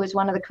Gray, who is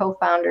one of the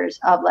co-founders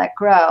of Let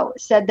Grow,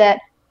 said that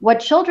what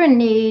children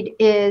need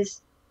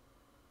is,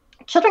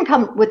 children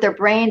come with their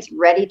brains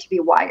ready to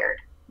be wired.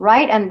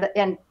 Right.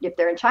 And if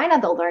they're in China,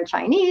 they'll learn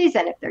Chinese.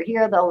 And if they're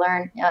here, they'll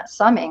learn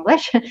some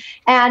English.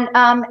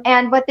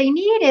 And what they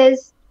need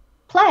is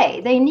play.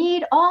 They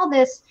need all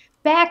this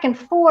back and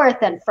forth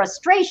and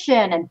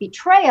frustration and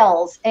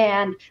betrayals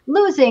and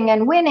losing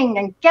and winning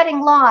and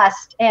getting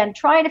lost and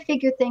trying to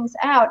figure things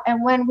out.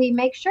 And when we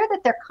make sure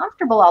that they're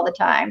comfortable all the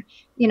time,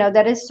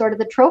 that is sort of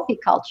the trophy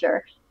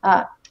culture.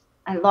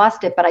 I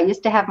lost it, but I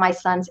used to have my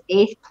son's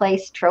 8th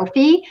place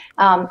trophy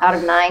out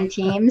of 9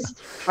 teams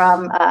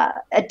from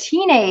a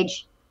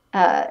teenage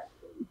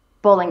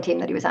bowling team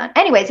that he was on.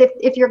 Anyways,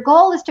 if your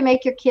goal is to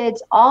make your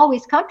kids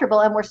always comfortable,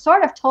 and we're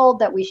sort of told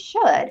that we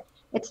should,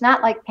 it's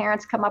not like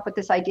parents come up with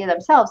this idea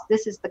themselves.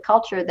 This is the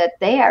culture that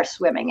they are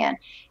swimming in.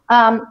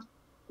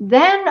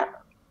 Then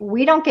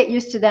we don't get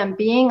used to them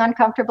being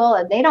uncomfortable,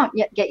 and they don't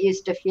yet get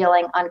used to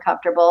feeling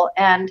uncomfortable.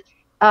 And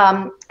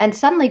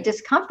suddenly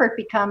discomfort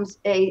becomes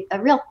a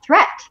real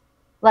threat.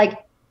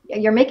 Like,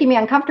 you're making me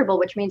uncomfortable,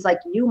 which means like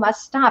you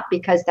must stop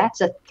because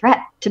that's a threat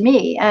to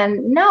me.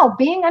 And no,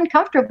 being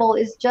uncomfortable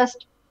is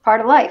just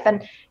part of life.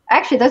 And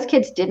actually, those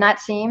kids did not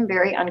seem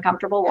very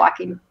uncomfortable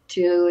walking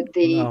to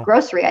the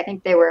grocery. I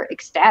think they were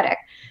ecstatic.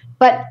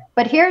 But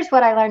here's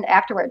what I learned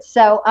afterwards.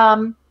 So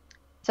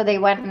so they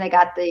went and they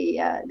got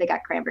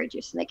cranberry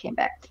juice and they came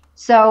back.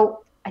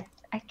 So I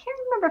can't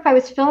remember if I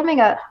was filming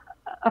a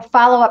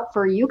follow-up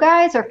for you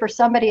guys or for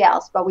somebody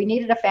else, but we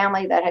needed a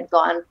family that had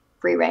gone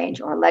free range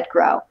or let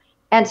grow.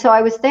 And so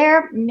I was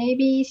there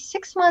maybe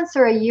 6 months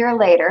or a year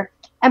later.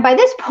 And by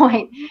this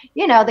point,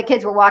 you know, the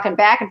kids were walking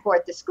back and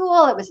forth to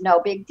school. It was no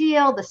big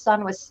deal. The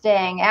son was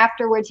staying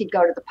afterwards. He'd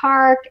go to the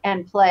park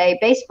and play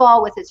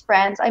baseball with his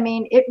friends. I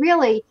mean, it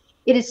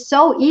is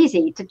so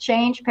easy to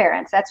change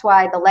parents. That's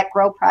why the Let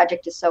Grow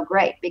project is so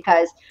great,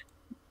 because,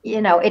 you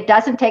know, it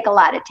doesn't take a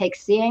lot. It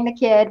takes seeing the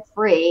kid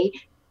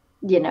free,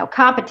 you know,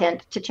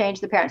 competent to change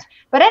the parents.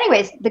 But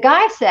anyways, the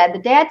dad said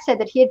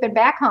that he had been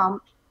back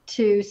home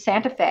to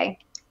Santa Fe,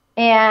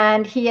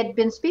 and he had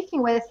been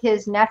speaking with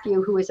his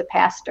nephew, who is a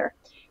pastor.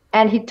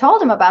 And he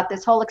told him about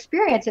this whole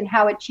experience and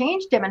how it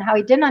changed him and how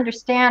he didn't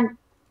understand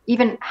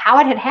even how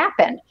it had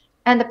happened.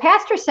 And the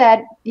pastor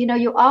said, you know,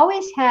 you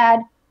always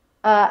had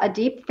a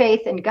deep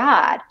faith in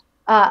God,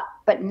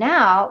 but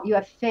now you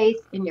have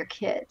faith in your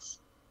kids.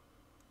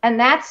 And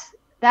that's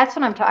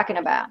what I'm talking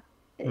about.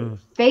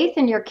 Faith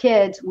in your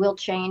kids will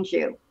change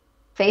you.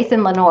 Faith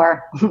in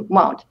Lenore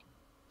won't.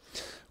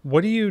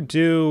 What do you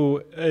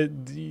do?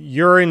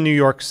 You're in New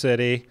York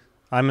City.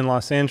 I'm in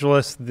Los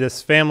Angeles.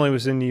 This family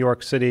was in New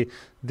York City.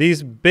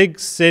 These big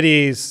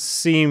cities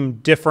seem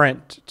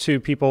different to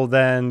people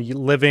than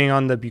living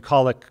on the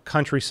bucolic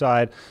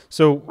countryside.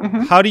 So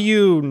how do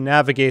you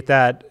navigate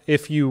that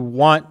if you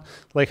want,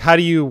 like, how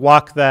do you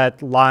walk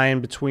that line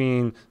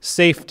between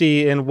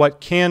safety and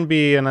what can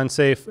be an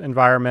unsafe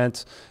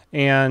environment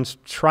and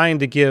trying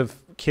to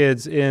give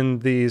kids in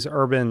these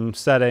urban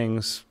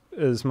settings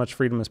as much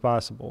freedom as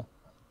possible?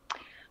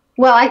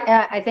 Well,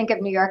 I think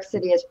of New York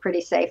City as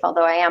pretty safe,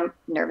 although I am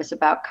nervous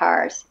about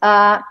cars.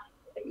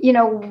 You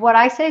know, what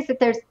I say is that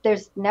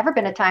there's never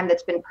been a time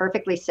that's been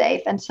perfectly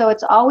safe. And so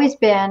it's always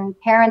been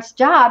parents'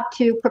 job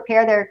to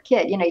prepare their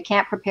kid. You know, you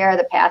can't prepare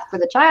the path for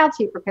the child,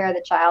 so you prepare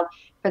the child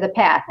for the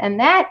path. And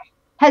that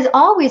has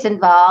always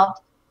involved,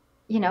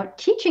 you know,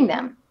 teaching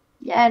them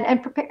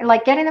and prepare,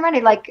 like getting them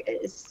ready. Like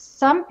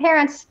some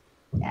parents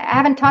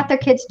haven't taught their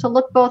kids to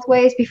look both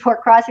ways before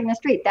crossing the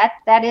street.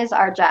 That is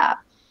our job.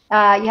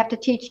 You have to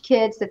teach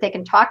kids that they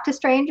can talk to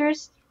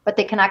strangers, but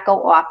they cannot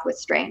go off with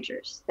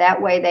strangers. That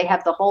way they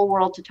have the whole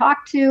world to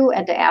talk to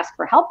and to ask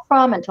for help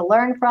from and to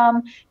learn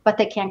from, but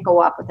they can't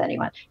go off with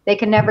anyone. They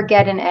can never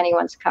get in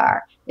anyone's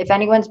car. If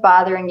anyone's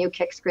bothering you,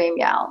 kick, scream,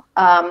 yell.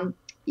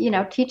 You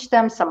know, teach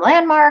them some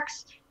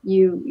landmarks.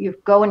 You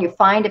go and you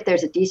find if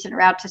there's a decent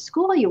route to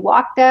school, you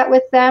walk that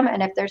with them.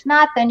 And if there's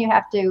not, then you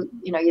have to,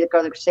 you know, either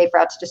go the safe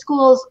routes to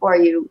schools or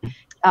you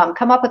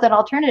come up with an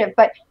alternative.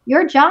 But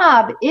your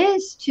job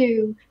is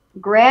to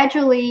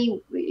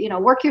gradually, you know,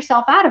 work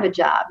yourself out of a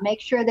job.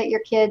 Make sure that your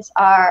kids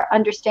are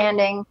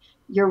understanding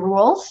your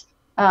rules,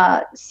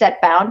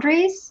 set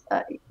boundaries,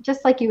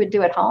 just like you would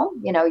do at home.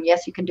 You know,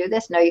 yes, you can do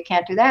this. No, you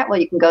can't do that. Well,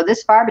 you can go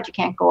this far, but you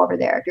can't go over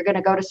there. If you're going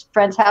to go to a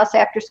friend's house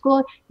after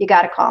school, you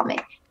got to call me.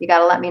 You got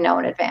to let me know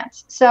in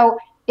advance. So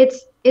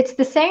it's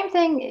the same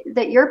thing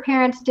that your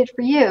parents did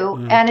for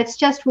you. And it's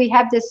just, we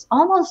have this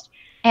almost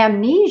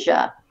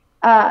amnesia.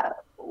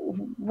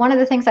 One of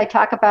the things I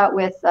talk about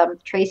with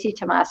Tracy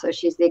Tomaso,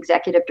 she's the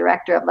executive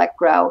director of Let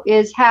Grow,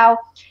 is how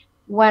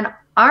when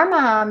our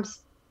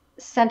moms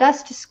sent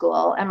us to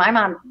school, and my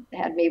mom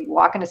had me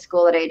walking to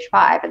school at age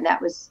 5, and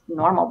that was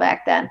normal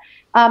back then.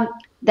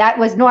 That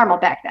was normal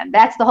back then.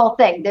 That's the whole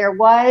thing. There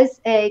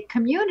was a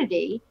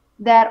community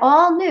that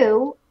all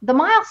knew the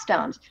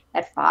milestones.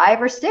 At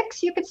 5 or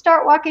 6, you could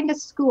start walking to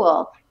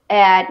school.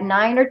 At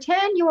 9 or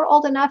 10, you were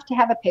old enough to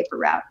have a paper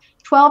route.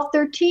 12,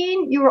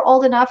 13, you were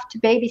old enough to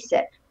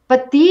babysit.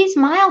 But these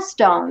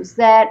milestones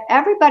that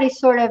everybody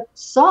sort of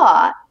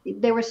saw,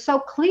 they were so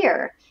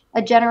clear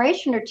a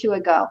generation or two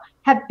ago,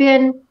 have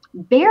been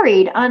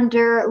buried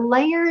under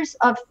layers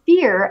of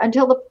fear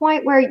until the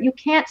point where you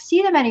can't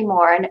see them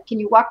anymore. And can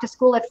you walk to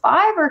school at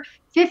 5 or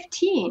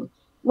 15?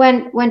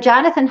 When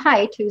Jonathan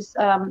Haidt,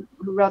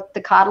 who wrote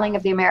The Coddling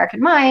of the American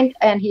Mind,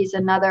 and he's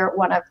another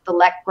one of the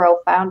Let Grow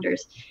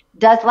founders,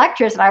 does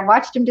lectures, and I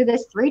watched him do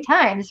this 3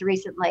 times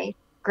recently,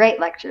 great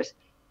lectures.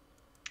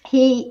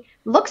 He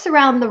looks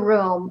around the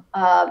room,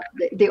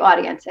 the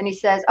audience, and he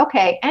says,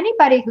 okay,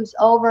 anybody who's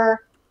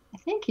over, I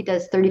think he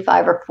does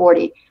 35 or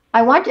 40,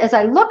 as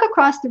I look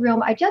across the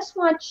room, I just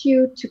want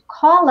you to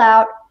call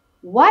out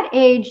what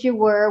age you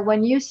were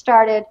when you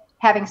started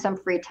having some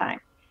free time.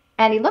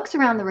 And he looks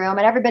around the room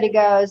and everybody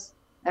goes,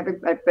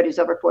 everybody's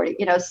over 40,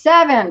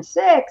 7,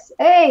 6,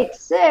 8,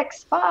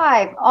 6,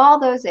 5, all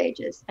those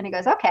ages. And he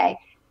goes, okay.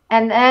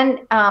 And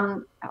then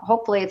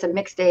hopefully it's a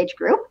mixed age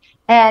group.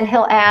 And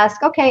he'll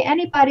ask, okay,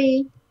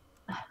 anybody,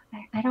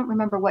 I don't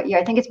remember what year,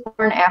 I think it's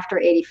born after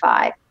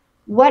 85.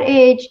 What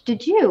age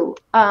did you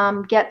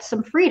get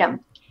some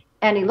freedom?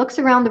 And he looks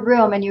around the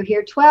room and you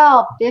hear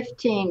 12,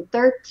 15,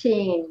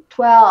 13,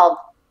 12,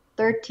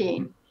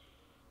 13.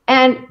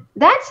 And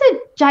that's a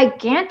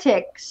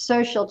gigantic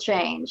social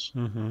change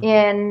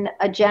in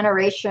a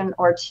generation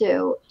or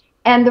two.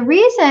 And the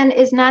reason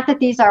is not that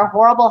these are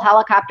horrible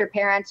helicopter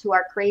parents who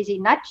are crazy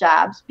nut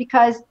jobs,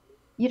 because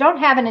you don't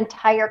have an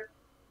entire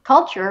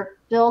culture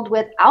filled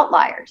with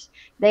outliers.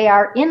 They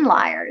are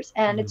inliers.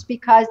 And it's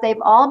because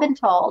they've all been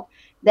told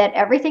that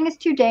everything is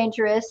too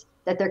dangerous,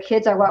 that their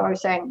kids are, what we're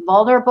saying,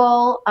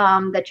 vulnerable,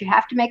 that you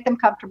have to make them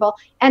comfortable.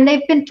 And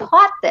they've been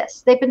taught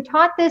this. They've been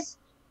taught this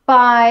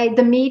by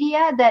the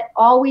media, that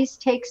always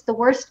takes the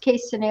worst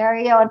case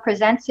scenario and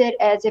presents it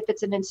as if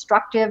it's an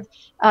instructive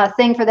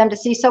thing for them to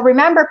see. So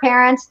remember,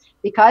 parents,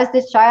 because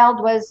this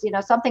child was,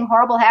 something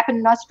horrible happened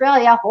in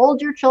Australia,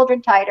 hold your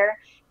children tighter.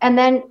 And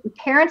then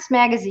Parents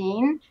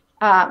Magazine,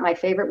 my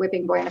favorite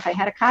whipping boy, and if I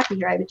had a copy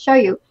here, I would show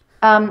you.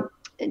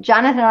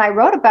 Jonathan and I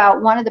wrote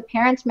about one of the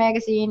Parents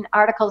Magazine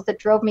articles that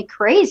drove me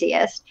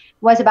craziest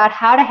was about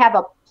how to have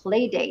a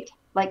play date.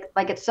 Like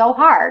it's so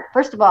hard.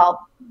 First of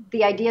all,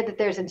 the idea that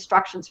there's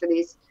instructions for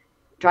these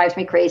drives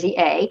me crazy,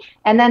 A,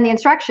 and then the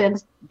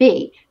instructions,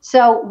 B.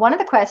 So one of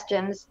the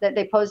questions that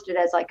they posed it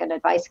as like an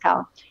advice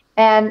column,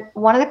 and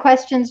one of the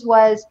questions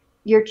was,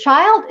 your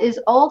child is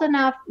old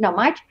enough, no,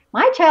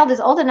 my child is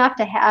old enough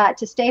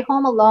to stay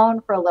home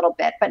alone for a little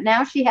bit, but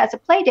now she has a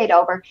play date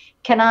over.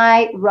 Can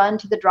I run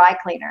to the dry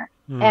cleaner?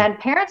 And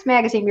Parents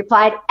Magazine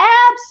replied,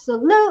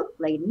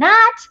 absolutely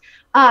not.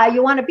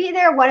 You want to be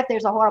there. What if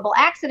there's a horrible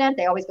accident?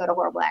 They always go to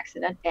horrible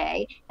accident,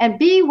 A. And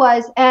B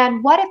was,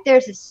 and what if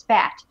there's a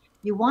spat?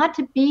 You want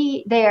to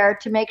be there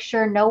to make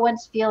sure no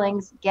one's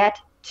feelings get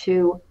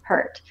too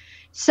hurt.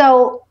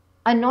 So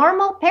a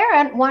normal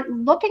parent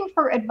looking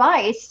for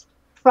advice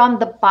from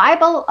the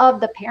Bible of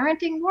the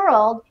parenting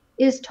world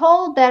is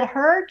told that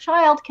her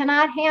child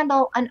cannot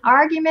handle an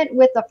argument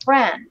with a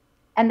friend,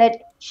 and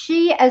that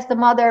she, as the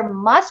mother,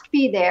 must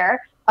be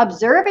there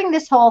observing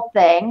this whole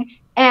thing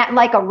and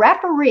like a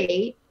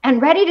referee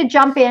and ready to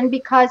jump in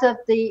because of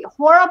the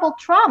horrible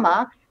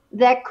trauma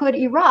that could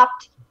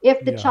erupt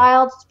if the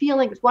child's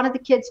feelings, one of the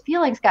kids'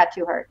 feelings got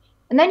too hurt.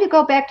 And then you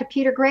go back to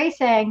Peter Gray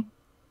saying,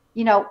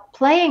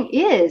 playing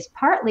is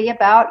partly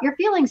about your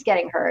feelings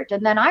getting hurt.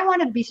 And then I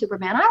wanted to be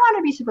Superman. I want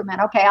to be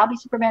Superman. Okay, I'll be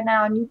Superman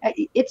now. And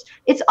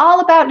it's all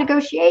about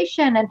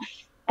negotiation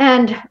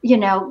and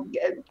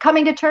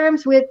coming to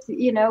terms with,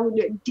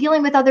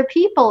 dealing with other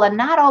people and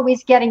not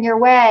always getting your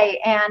way.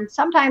 And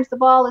sometimes the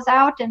ball is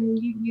out and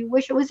you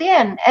wish it was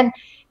in.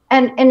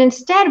 And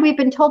instead, we've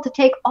been told to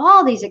take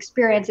all these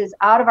experiences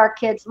out of our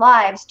kids'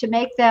 lives to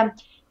make them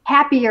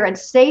happier and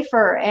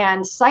safer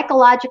and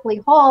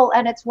psychologically whole.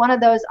 And it's one of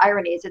those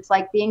ironies. It's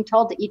like being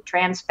told to eat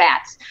trans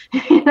fats.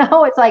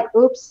 It's like,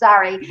 oops,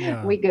 sorry,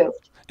 we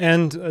goofed.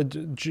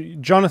 And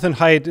Jonathan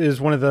Haidt is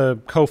one of the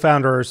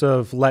co-founders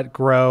of Let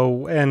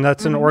Grow, and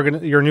that's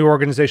your new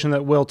organization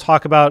that we'll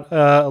talk about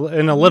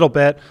in a little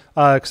bit,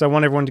 because I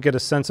want everyone to get a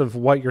sense of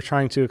what you're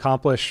trying to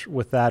accomplish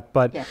with that.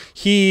 But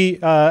he,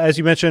 as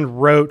you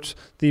mentioned, wrote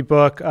the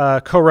book,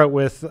 co-wrote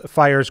with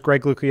FIRE's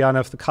Greg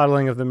Lukianoff, The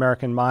Coddling of the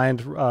American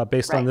Mind,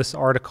 based on this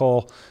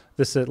article,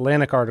 this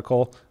Atlantic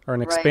article, or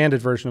an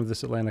expanded version of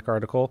this Atlantic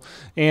article.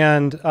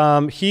 And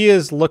he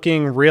is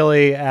looking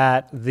really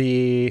at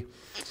the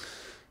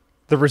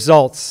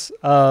results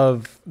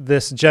of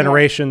this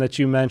generation that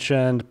you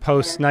mentioned,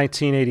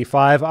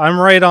 post-1985. I'm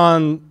right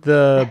on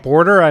the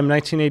border. I'm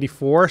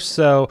 1984,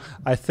 so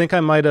I think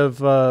I might have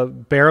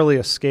barely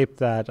escaped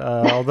that,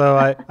 although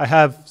I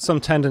have some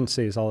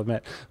tendencies, I'll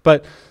admit.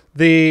 But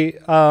the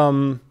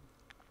so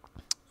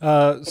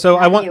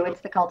I want it's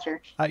the culture.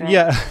 Right?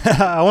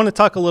 I want to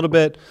talk a little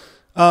bit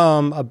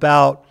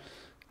about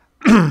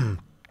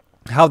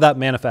how that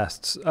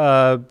manifests,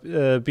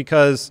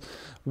 because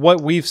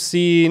what we've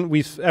seen,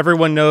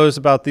 everyone knows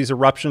about these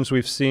eruptions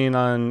we've seen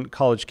on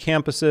college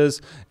campuses.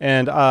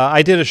 And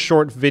I did a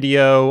short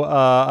video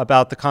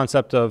about the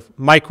concept of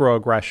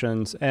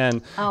microaggressions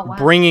and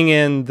bringing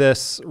in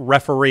this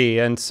referee.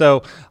 And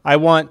so I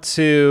want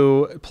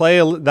to play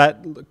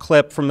that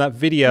clip from that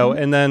video,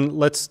 and then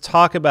let's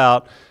talk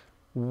about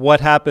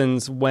what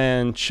happens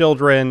when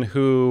children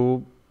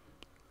who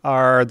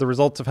are the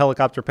results of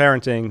helicopter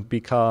parenting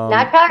become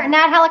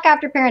not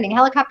helicopter parenting,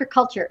 helicopter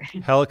culture.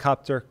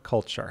 Helicopter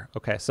culture.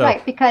 Okay, so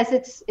right, because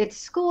it's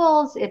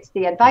schools, it's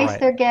the advice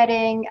they're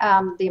getting.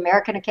 The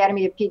American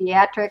Academy of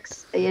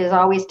Pediatrics is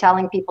always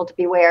telling people to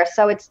beware.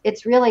 So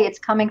it's really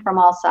coming from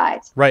all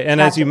sides. Right,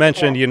 and as you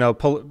mentioned,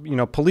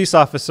 police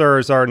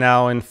officers are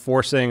now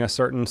enforcing a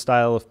certain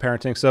style of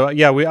parenting. So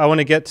I want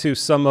to get to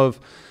some of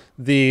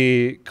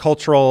the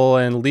cultural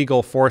and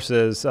legal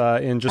forces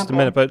in just a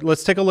minute, but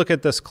let's take a look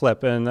at this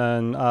clip and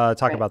then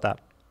talk about that.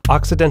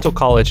 Occidental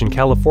College in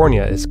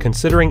California is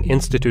considering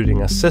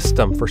instituting a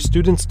system for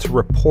students to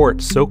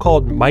report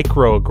so-called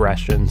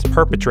microaggressions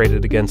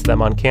perpetrated against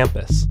them on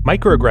campus.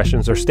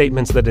 Microaggressions are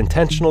statements that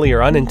intentionally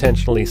or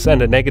unintentionally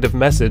send a negative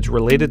message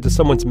related to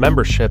someone's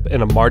membership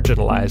in a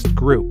marginalized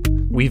group.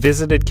 We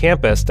visited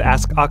campus to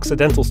ask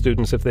Occidental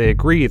students if they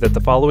agree that the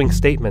following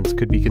statements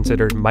could be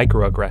considered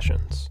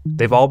microaggressions.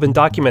 They've all been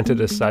documented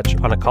as such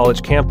on a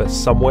college campus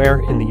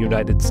somewhere in the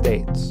United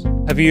States.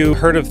 Have you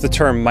heard of the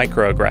term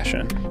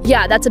microaggression?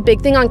 Yeah, that's a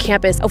big thing on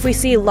campus. If we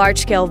see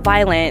large-scale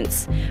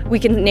violence, we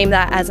can name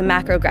that as a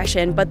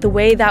macroaggression, but the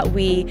way that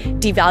we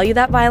devalue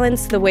that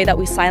violence, the way that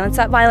we silence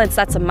that violence,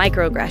 that's a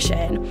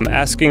microaggression. I'm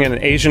asking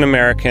an Asian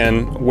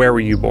American, where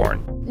were you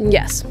born?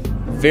 Yes.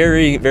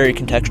 Very, very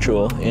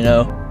contextual, you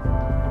know?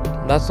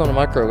 That's not a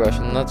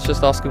microaggression, that's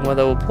just asking where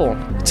they were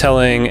born.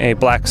 Telling a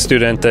black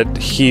student that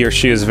he or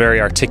she is very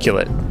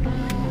articulate.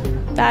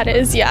 That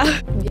is,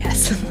 yeah.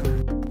 Yes.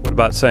 What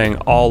about saying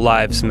all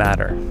lives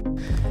matter?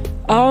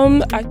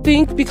 I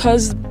think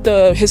because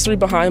the history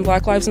behind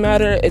Black Lives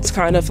Matter, it's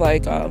kind of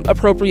like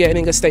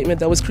appropriating a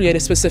statement that was created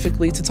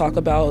specifically to talk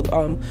about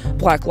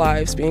Black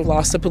lives being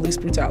lost to police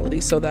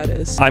brutality, so that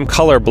is. I'm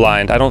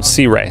colorblind, I don't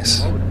see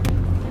race.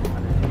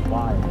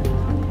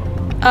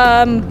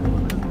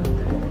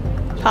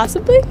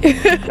 Possibly?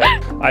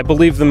 I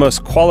believe the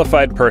most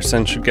qualified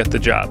person should get the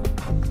job.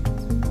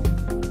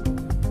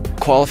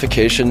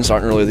 Qualifications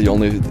aren't really the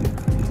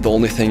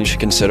only thing you should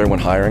consider when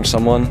hiring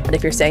someone.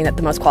 If you're saying that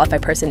the most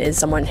qualified person is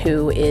someone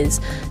who is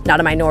not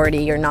a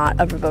minority or not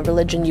of a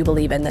religion you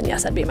believe in, then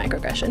yes, that'd be a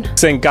microaggression.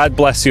 Saying God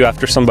bless you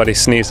after somebody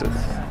sneezes.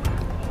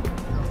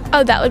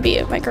 Oh, that would be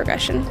a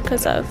microaggression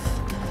because of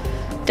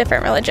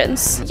different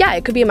religions. Yeah,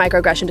 it could be a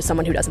microaggression to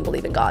someone who doesn't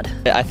believe in God.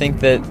 I think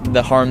that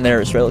the harm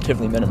there is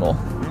relatively minimal.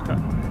 Okay.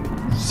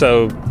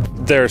 So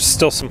there's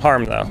still some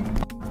harm though?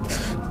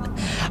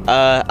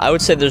 I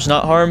would say there's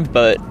not harm,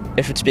 but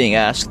if it's being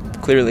asked,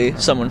 clearly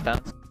someone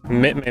found.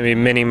 Maybe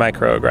mini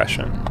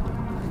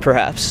microaggression.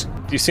 Perhaps.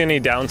 Do you see any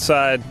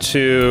downside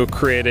to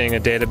creating a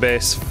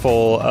database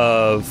full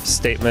of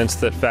statements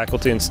that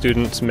faculty and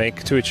students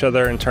make to each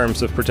other in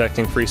terms of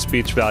protecting free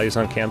speech values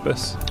on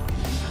campus?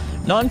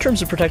 Not in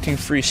terms of protecting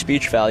free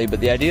speech value,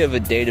 but the idea of a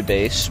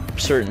database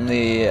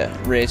certainly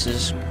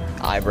raises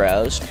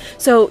eyebrows.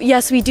 So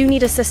yes, we do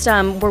need a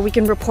system where we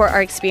can report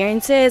our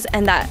experiences,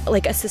 and that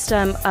like a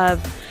system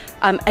of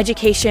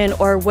education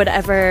or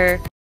whatever.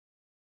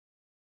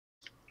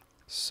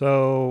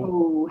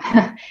 So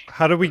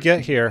how did we get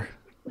here?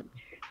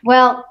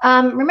 Well,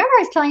 remember I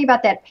was telling you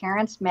about that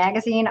Parents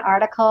Magazine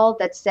article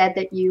that said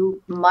that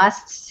you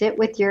must sit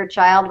with your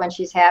child when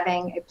she's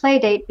having a play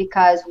date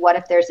because what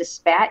if there's a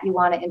spat, you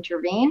want to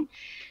intervene?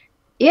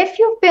 If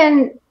you've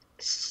been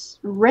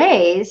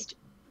raised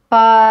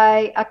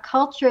by a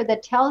culture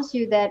that tells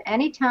you that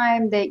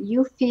anytime that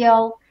you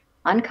feel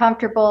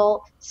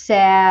uncomfortable,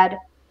 sad,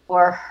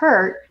 or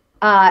hurt,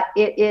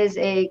 it is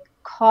a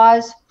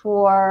cause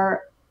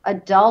for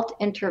adult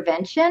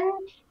intervention,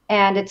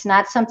 and it's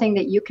not something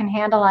that you can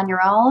handle on your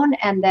own,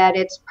 and that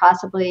it's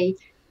possibly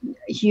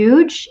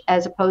huge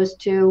as opposed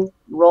to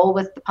roll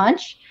with the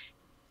punch.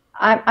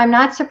 I'm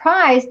not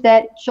surprised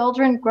that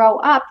children grow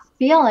up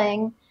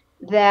feeling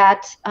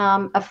that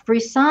a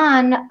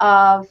frisson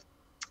of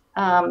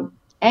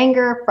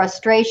anger,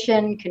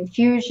 frustration,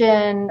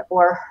 confusion,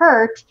 or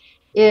hurt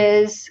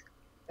is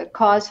a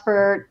cause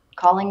for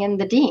calling in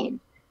the dean.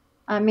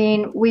 I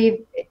mean,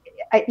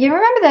 you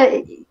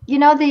remember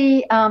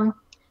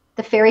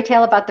the fairy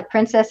tale about the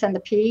princess and the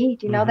pea?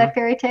 Do you know that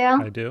fairy tale?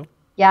 I do.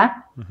 Yeah?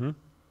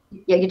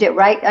 Yeah, you do,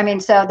 right? I mean,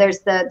 so there's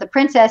the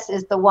princess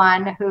is the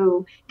one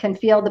who can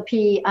feel the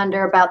pea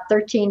under about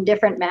 13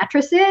 different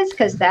mattresses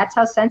because that's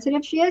how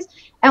sensitive she is.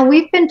 And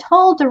we've been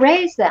told to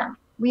raise them.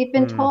 We've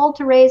been told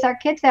to raise our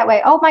kids that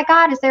way. Oh my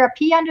God, is there a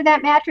pea under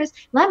that mattress?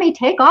 Let me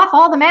take off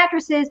all the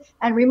mattresses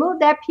and remove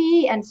that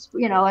pea and,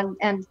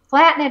 and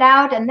flatten it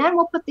out. And then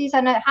we'll put these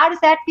on it. How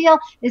does that feel?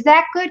 Is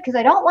that good? Because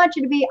I don't want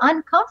you to be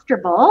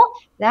uncomfortable,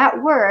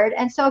 that word.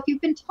 And so if you've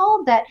been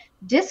told that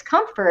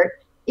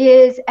discomfort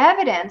is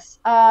evidence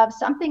of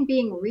something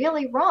being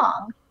really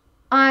wrong,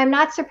 I'm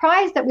not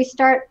surprised that we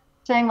start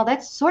saying, well,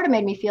 that sort of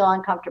made me feel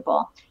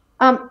uncomfortable.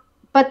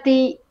 But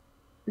the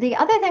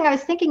other thing I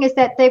was thinking is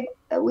that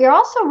we're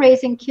also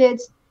raising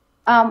kids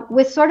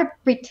with sort of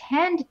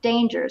pretend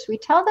dangers. We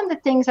tell them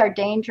that things are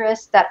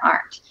dangerous that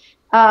aren't.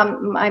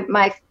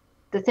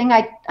 The thing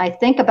I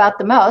think about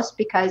the most,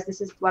 because this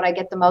is what I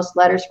get the most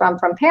letters from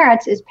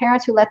parents, is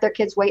parents who let their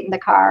kids wait in the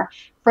car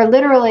for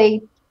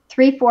literally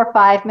 3, 4,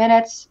 5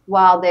 minutes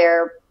while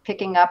they're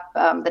picking up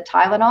the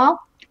Tylenol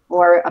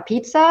or a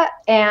pizza,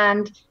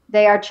 and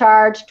they are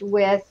charged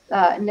with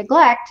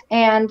neglect.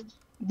 And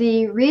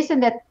the reason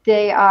that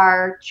they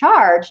are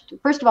charged,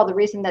 first of all, the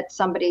reason that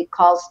somebody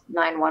calls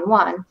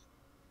 911,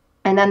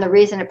 and then the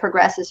reason it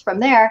progresses from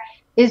there,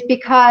 is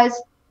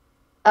because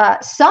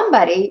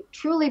somebody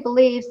truly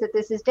believes that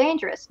this is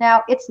dangerous.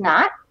 Now, it's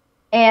not,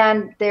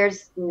 and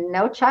there's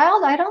no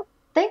child I don't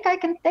think I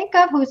can think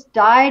of who's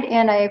died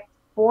in a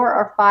 4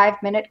 or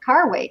 5 minute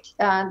car wait.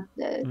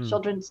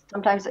 Children,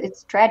 sometimes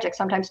it's tragic.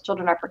 Sometimes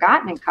children are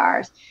forgotten in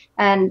cars,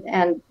 and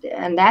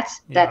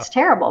that's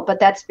terrible. But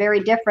that's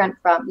very different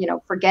from,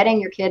 forgetting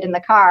your kid in the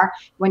car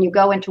when you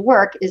go into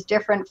work is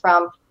different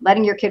from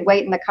letting your kid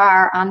wait in the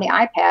car on the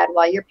iPad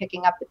while you're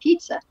picking up the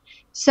pizza.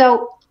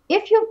 So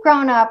if you've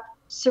grown up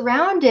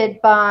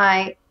surrounded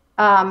by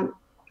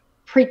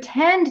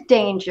pretend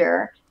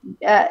danger,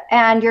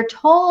 and you're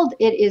told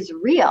it is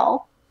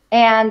real,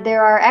 and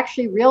there are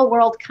actually real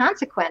world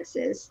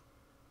consequences,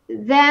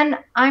 then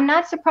I'm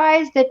not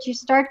surprised that you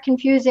start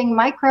confusing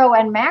micro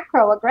and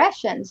macro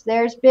aggressions.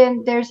 There's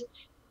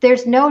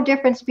no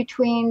difference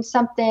between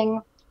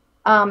something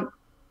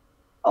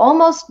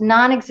almost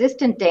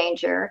non-existent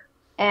danger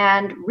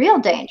and real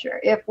danger.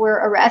 If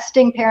we're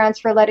arresting parents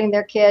for letting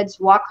their kids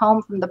walk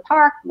home from the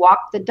park,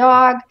 walk the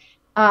dog,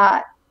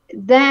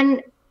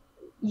 then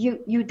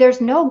there's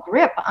no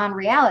grip on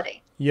reality.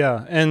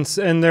 Yeah, and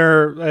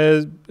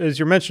there, as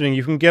you're mentioning,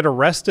 you can get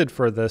arrested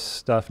for this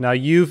stuff. Now,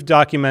 you've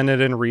documented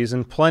in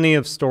Reason plenty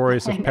of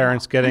stories of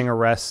parents getting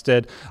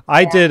arrested.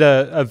 I did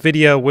a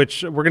video,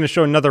 which we're going to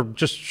show another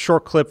just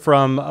short clip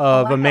from,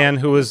 of a man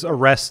who was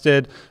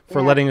arrested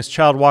for letting his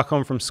child walk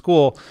home from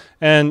school.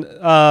 And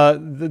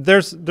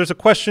there's a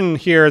question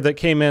here that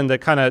came in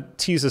that kind of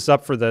tees us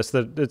up for this.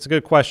 That it's a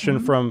good question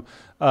from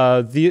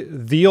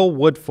Veal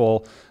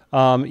Woodful.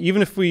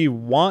 Even if we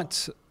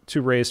want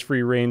to raise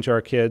free-range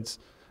our kids,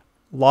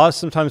 laws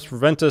sometimes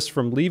prevent us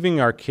from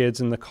leaving our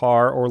kids in the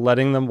car or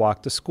letting them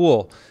walk to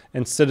school,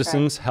 and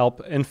citizens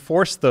help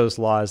enforce those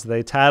laws.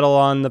 They tattle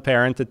on the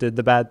parent that did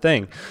the bad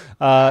thing.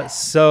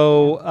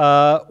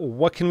 So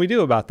what can we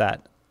do about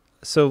that?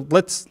 So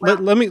let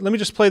me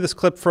just play this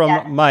clip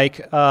from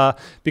Mike,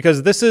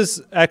 because this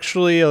is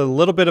actually a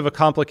little bit of a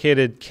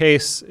complicated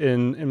case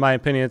in my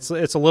opinion.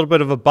 It's a little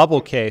bit of a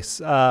bubble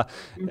case,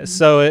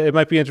 so it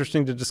might be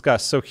interesting to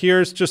discuss. So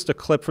here's just a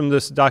clip from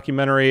this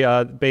documentary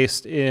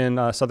based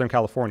in Southern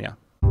California.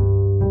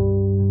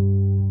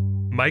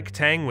 Mike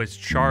Tang was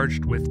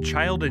charged with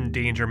child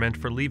endangerment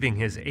for leaving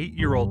his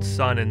 8-year-old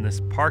son in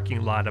this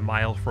parking lot a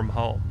mile from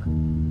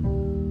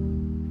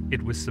home.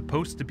 It was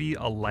supposed to be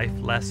a life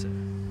lesson.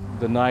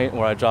 The night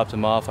where I dropped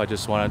him off, I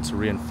just wanted to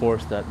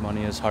reinforce that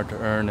money is hard to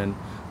earn, and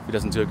if he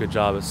doesn't do a good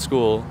job at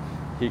school,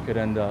 he could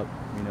end up,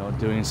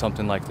 doing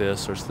something like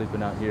this or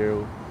sleeping out here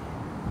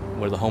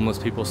where the homeless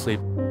people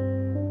sleep.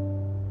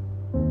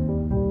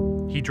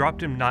 He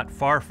dropped him not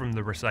far from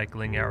the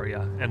recycling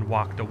area and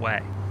walked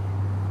away.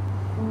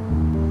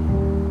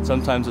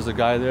 Sometimes there's a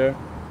guy there,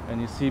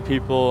 and you see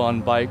people on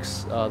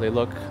bikes. They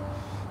look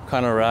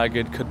kind of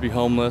ragged, could be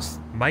homeless.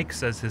 Mike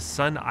says his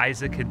son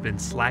Isaac had been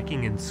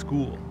slacking in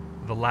school.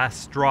 The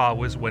last straw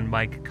was when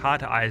Mike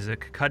caught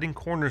Isaac cutting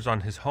corners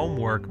on his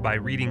homework by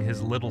reading his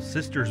little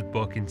sister's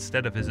book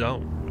instead of his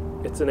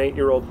own. It's an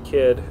 8-year-old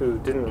kid who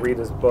didn't read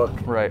his book.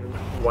 Right.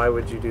 Why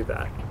would you do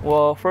that?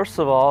 Well, first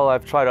of all,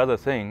 I've tried other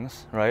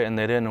things, right, and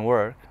they didn't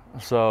work.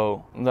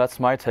 So that's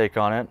my take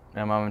on it.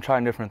 And I'm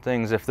trying different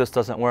things. If this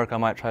doesn't work, I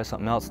might try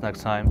something else next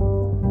time.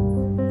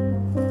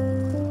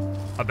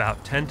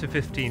 About 10 to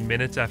 15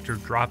 minutes after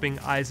dropping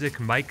Isaac,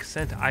 Mike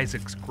sent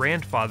Isaac's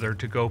grandfather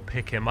to go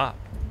pick him up.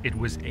 It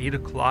was 8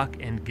 o'clock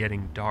and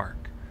getting dark.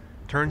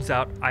 Turns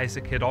out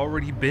Isaac had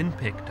already been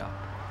picked up.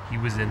 He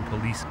was in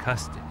police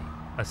custody.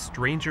 A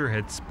stranger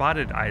had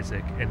spotted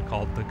Isaac and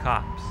called the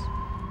cops.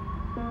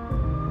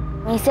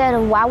 He said,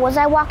 why was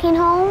I walking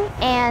home?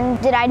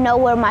 And did I know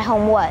where my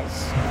home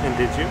was? And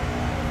did you?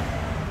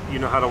 You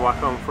know how to walk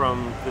home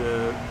from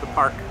the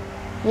park?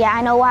 Yeah,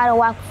 I know how to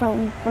walk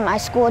from my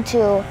school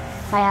to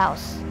my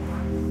house.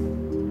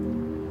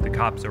 The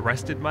cops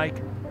arrested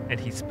Mike, and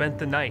he spent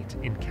the night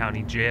in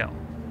county jail.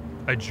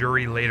 A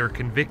jury later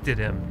convicted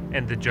him,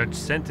 and the judge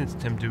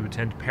sentenced him to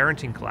attend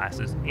parenting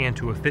classes and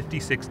to a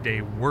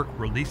 56-day work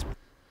release.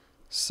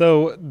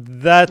 So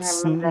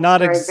that's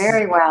not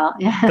very well.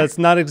 Yeah. That's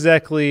not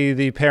exactly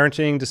the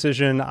parenting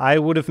decision I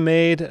would have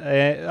made,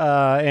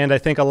 and I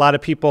think a lot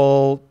of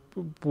people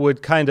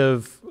would kind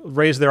of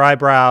raise their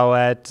eyebrow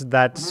at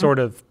that sort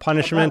of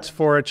punishment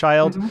for a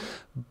child.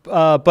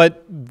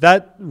 But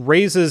that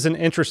raises an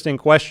interesting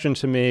question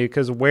to me,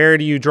 because where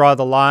do you draw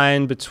the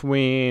line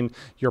between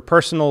your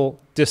personal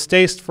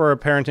distaste for a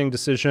parenting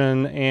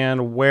decision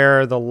and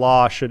where the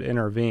law should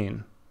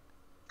intervene?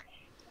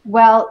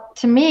 Well,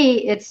 to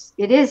me, it's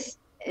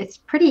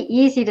pretty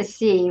easy to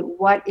see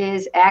what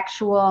is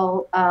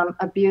actual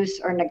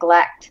abuse or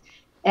neglect,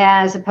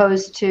 as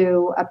opposed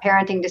to a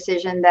parenting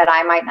decision that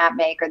I might not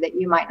make or that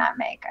you might not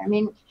make. I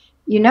mean,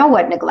 you know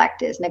what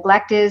neglect is.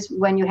 Neglect is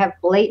when you have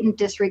blatant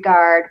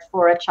disregard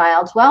for a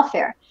child's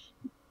welfare.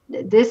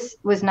 This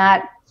was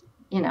not,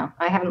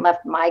 I haven't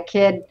left my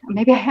kid.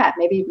 Maybe I had.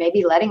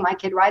 Maybe letting my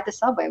kid ride the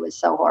subway was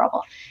so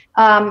horrible.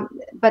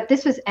 But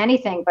this was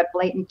anything but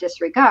blatant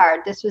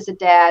disregard. This was a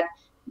dad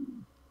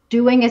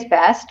doing his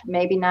best,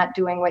 maybe not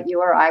doing what you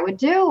or I would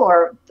do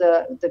or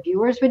the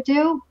viewers would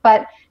do,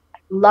 but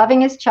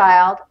loving his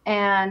child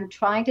and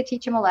trying to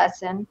teach him a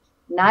lesson,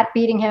 not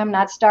beating him,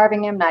 not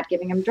starving him, not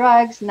giving him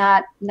drugs,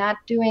 not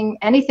doing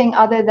anything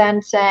other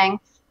than saying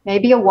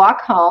maybe a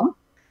walk home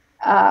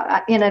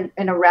in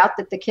a route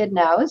that the kid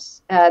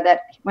knows.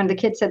 That when the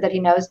kid said that he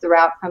knows the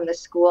route from the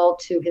school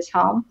to his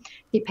home,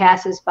 he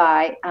passes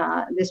by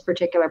this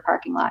particular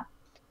parking lot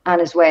on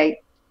his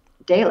way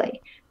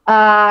daily.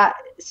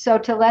 So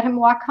to let him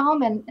walk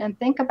home and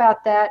think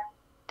about that,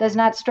 does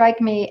not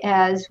strike me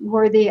as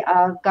worthy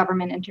of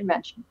government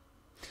intervention.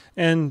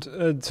 And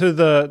to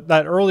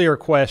that earlier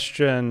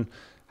question,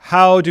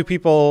 how do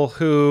people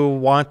who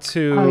want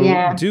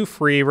to do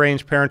free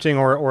range parenting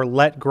or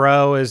let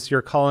grow, as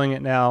you're calling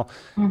it now,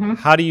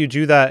 how do you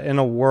do that in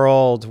a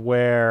world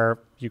where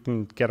you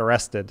can get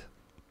arrested?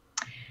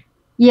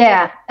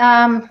 Yeah.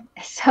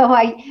 So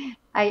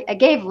I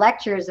gave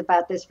lectures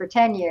about this for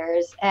 10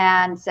 years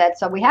and said,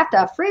 so we have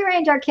to free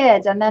range our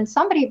kids. And then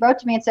somebody wrote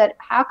to me and said,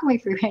 how can we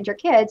free range our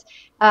kids?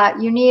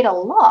 You need a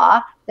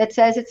law that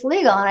says it's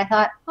legal. And I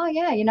thought, oh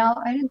yeah,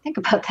 I didn't think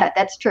about that.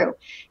 That's true.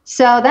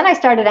 So then I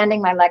started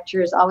ending my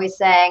lectures always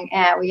saying,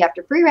 we have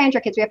to free range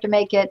our kids. We have to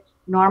make it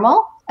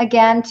normal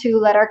again to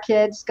let our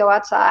kids go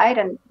outside.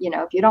 And,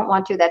 if you don't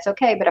want to, that's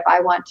okay. But if I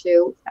want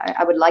to,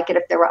 I would like it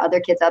if there were other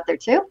kids out there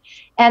too.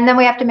 And then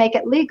we have to make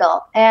it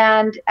legal.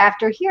 And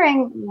after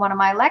hearing one of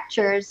my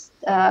lectures,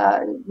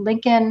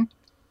 Lincoln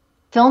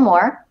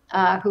Fillmore,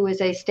 who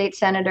is a state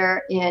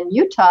senator in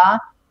Utah,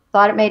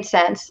 thought it made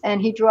sense.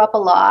 And he drew up a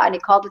law and he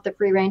called it the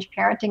free range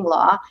parenting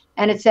law.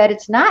 And it said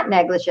it's not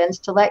negligence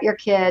to let your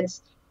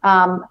kids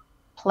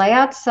play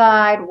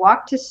outside,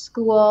 walk to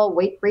school,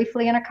 wait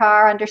briefly in a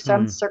car under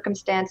some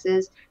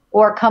circumstances,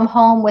 or come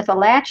home with a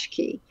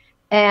latchkey.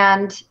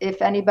 And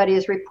if anybody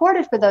is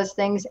reported for those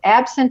things,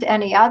 absent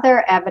any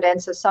other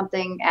evidence of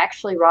something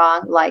actually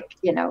wrong, like,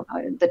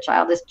 the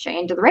child is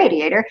chained to the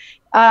radiator,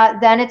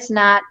 then it's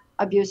not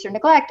abuse or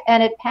neglect.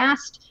 And it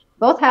passed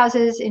both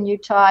houses in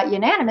Utah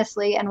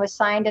unanimously and was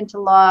signed into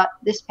law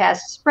this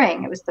past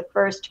spring. It was the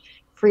first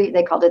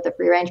they called it the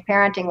free range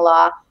parenting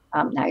law.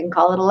 Now you can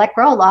call it a let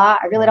grow law.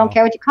 I really don't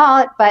care what you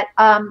call it, but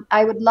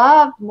I would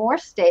love more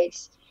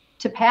states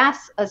to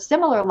pass a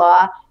similar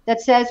law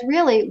that says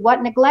really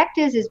what neglect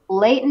is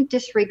blatant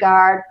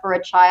disregard for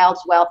a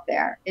child's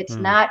welfare. It's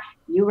not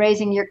you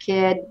raising your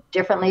kid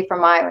differently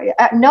from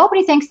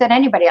nobody thinks that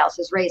anybody else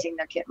is raising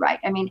their kid right.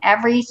 I mean,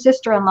 every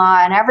sister-in-law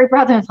and every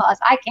brother-in-law,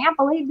 I can't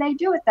believe they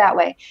do it that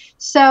way.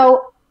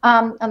 So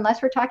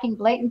unless we're talking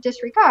blatant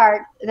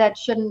disregard, that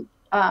shouldn't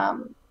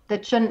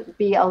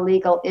be a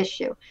legal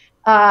issue.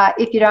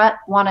 If you don't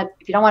want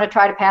to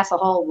try to pass a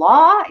whole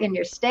law in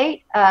your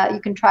state, you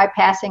can try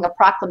passing a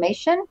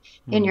proclamation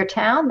in your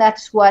town.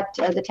 That's what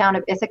the town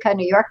of Ithaca,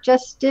 New York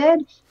just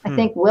did. I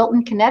think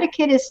Wilton,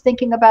 Connecticut is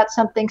thinking about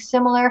something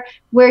similar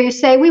where you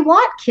say, we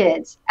want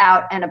kids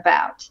out and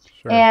about.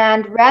 Sure.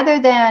 And rather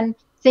than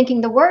thinking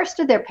the worst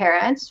of their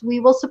parents, we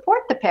will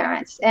support the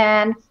parents.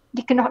 And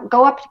you can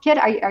go up to kid,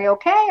 are you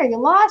okay? Are you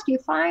lost? Are you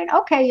fine?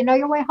 Okay, you know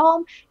your way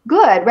home?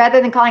 Good.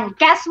 Rather than calling,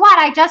 guess what?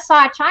 I just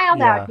saw a child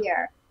out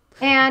here.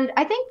 And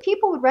I think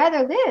people would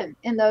rather live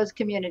in those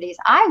communities.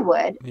 I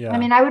would. Yeah. I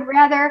mean, I would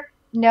rather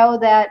know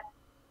that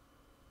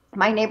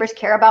my neighbors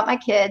care about my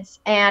kids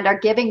and are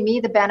giving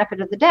me the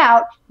benefit of the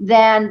doubt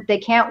than they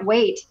can't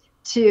wait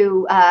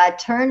to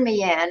turn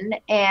me in.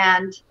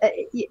 And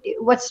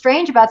what's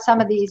strange about some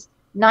of these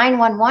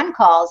 911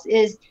 calls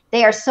is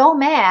they are so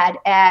mad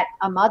at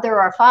a mother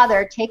or a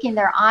father taking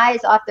their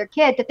eyes off their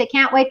kid that they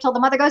can't wait till the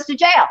mother goes to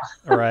jail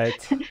for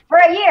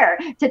a year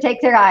to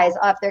take their eyes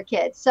off their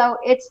kids. So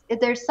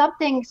there's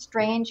something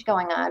strange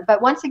going on.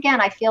 But once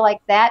again, I feel like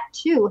that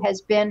too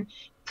has been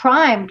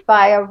primed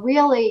by a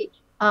really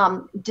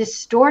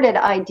distorted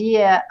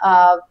idea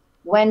of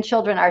when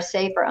children are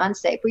safe or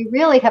unsafe. We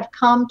really have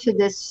come to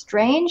this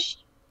strange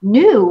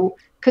new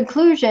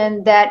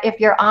conclusion that if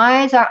your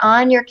eyes are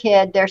on your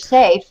kid, they're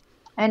safe.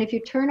 And if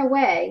you turn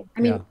away,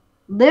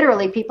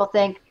 literally people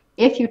think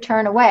if you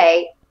turn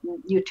away,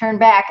 you turn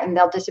back and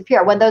they'll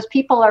disappear. When those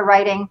people are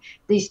writing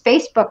these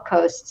Facebook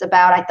posts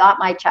about, I thought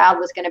my child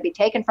was going to be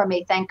taken from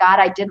me, thank God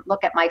I didn't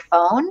look at my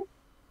phone.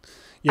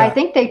 Yeah. I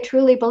think they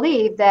truly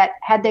believe that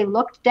had they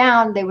looked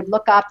down, they would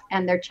look up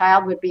and their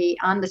child would be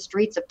on the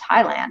streets of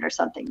Thailand or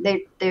something.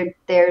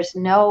 There's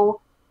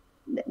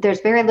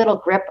very little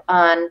grip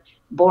on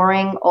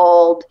boring,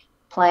 old,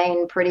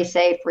 plain, pretty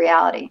safe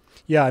reality.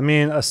 Yeah, I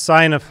mean, a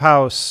sign of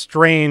how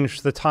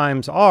strange the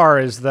times are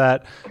is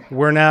that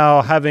we're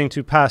now having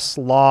to pass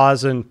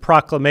laws and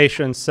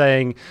proclamations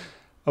saying,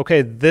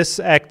 okay, this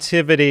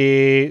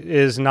activity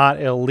is not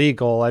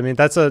illegal. I mean,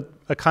 that's a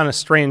kind of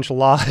strange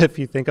law if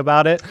you think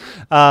about it.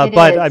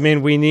 But, I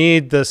mean, we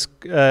need this,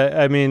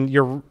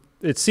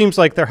 it seems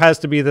like there has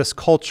to be this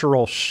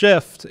cultural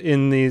shift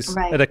in these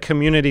at a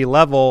community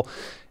level.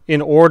 In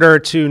order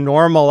to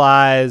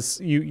normalize,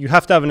 you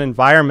have to have an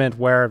environment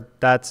where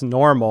that's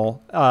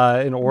normal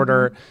in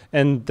order,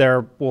 and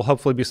there will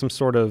hopefully be some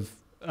sort of,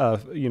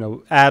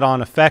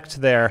 add-on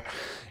effect there.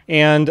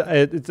 And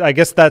I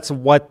guess that's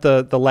what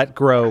the Let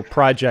Grow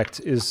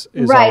project is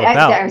right. all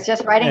about. I was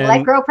just writing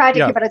Let Grow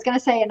project, but I was going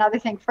to say another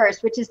thing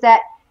first, which is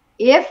that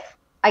if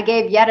I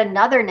gave yet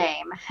another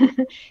name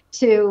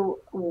to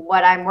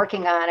what I'm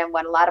working on and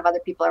what a lot of other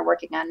people are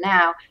working on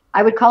now,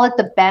 I would call it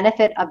the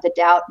benefit of the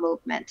doubt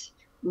movement.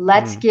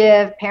 Let's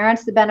give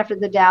parents the benefit of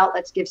the doubt.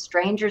 Let's give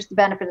strangers the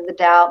benefit of the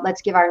doubt.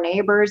 Let's give our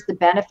neighbors the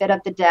benefit of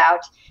the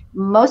doubt.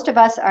 Most of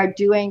us are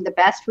doing the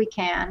best we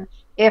can.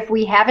 If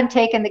we haven't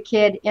taken the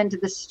kid into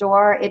the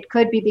store, it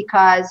could be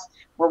because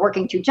we're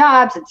working 2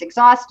 jobs, it's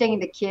exhausting,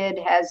 the kid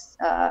has,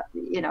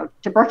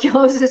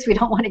 tuberculosis, we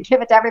don't want to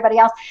give it to everybody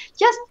else.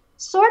 Just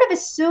sort of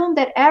assume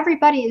that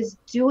everybody is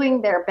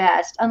doing their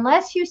best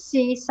unless you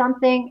see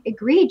something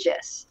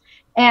egregious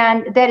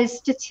and that is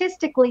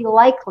statistically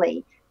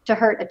likely to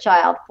hurt a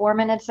child. 4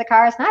 minutes in the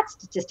car is not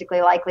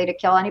statistically likely to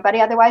kill anybody.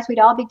 Otherwise, we'd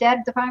all be dead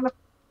at the time a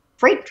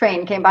freight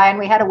train came by and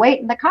we had to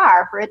wait in the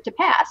car for it to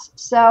pass.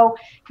 So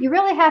you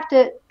really have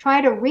to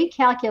try to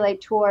recalculate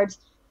towards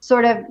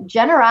sort of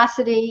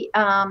generosity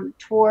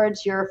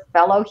towards your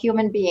fellow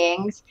human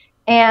beings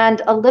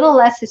and a little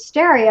less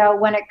hysteria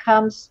when it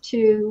comes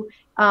to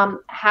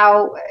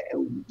how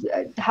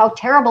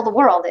terrible the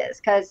world is,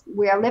 because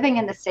we are living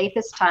in the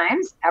safest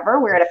times ever.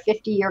 We're at a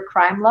 50-year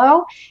crime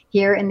low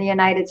here in the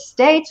United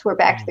States. We're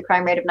back to the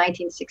crime rate of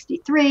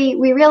 1963.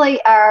 We really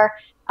are,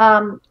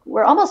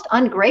 we're almost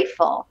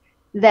ungrateful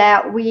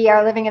that we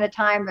are living in a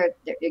time that,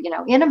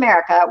 in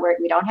America where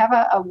we don't have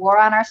a war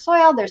on our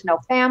soil. There's no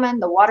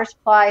famine. The water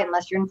supply,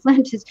 unless you're in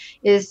Flint,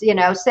 is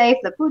safe.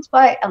 The food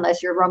supply,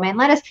 unless you're romaine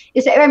lettuce,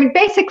 is. I mean,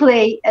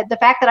 basically, the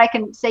fact that I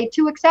can say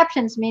 2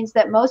 exceptions means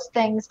that most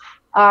things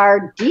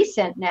are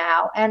decent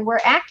now, and we're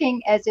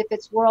acting as if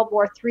it's World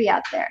War III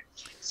out there.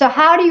 So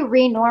how do you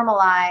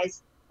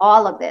re-normalize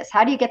all of this?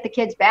 How do you get the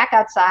kids back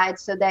outside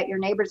so that your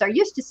neighbors are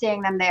used to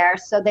seeing them there,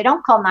 so they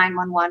don't call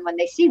 911 when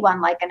they see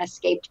one like an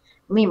escaped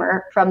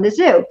lemur from the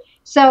zoo?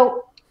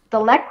 So the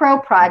Let Grow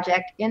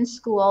project in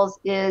schools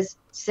is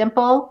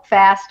simple,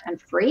 fast,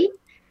 and free.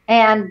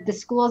 And the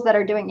schools that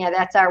are doing,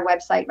 that's our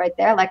website right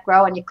there, Let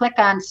Grow. And you click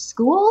on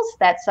schools,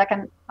 that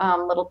second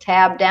little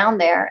tab down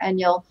there, and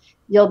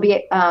you'll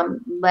be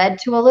led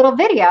to a little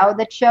video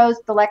that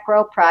shows the Let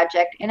Grow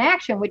project in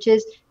action, which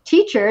is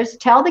teachers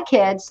tell the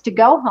kids to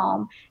go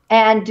home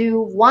and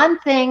do one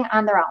thing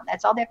on their own.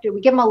 That's all they have to do.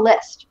 We give them a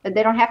list.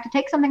 They don't have to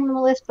take something from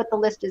the list, but the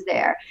list is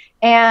there.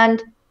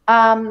 And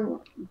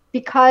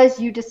because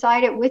you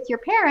decide it with your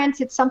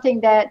parents, it's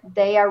something that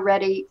they are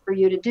ready for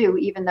you to do,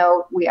 even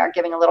though we are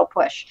giving a little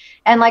push.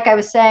 And like I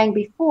was saying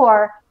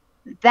before,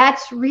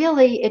 that's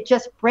really, it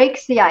just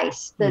breaks the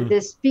ice.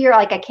 This fear,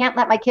 like I can't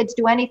let my kids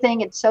do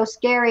anything, it's so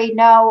scary.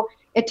 No,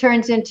 it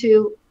turns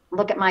into,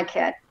 look at my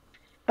kid.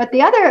 But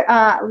the other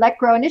Let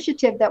Grow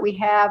initiative that we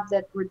have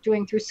that we're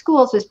doing through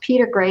schools is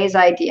Peter Gray's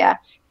idea.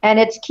 And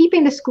it's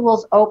keeping the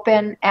schools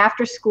open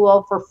after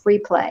school for free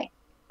play.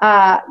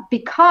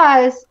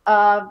 Because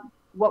of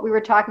what we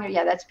were talking about.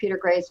 Yeah, that's Peter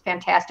Gray's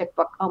fantastic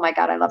book. Oh my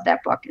God, I love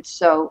that book. It's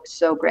so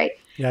great.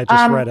 Yeah, I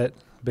just read it.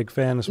 Big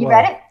fan as well. You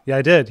read it? Yeah,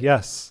 I did.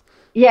 Yes.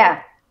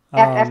 Yeah.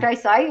 After I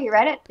saw you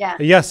read it? Yeah.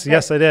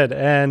 Yes, I did.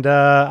 And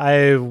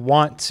I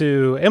want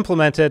to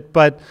implement it.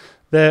 But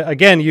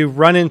again, you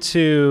run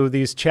into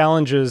these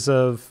challenges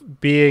of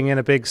being in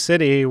a big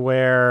city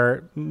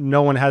where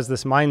no one has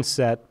this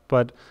mindset.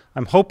 But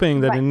I'm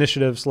hoping that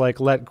initiatives like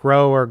Let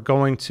Grow are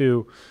going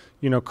to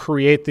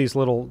create these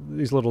little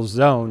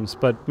zones,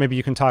 but maybe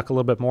you can talk a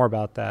little bit more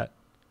about that.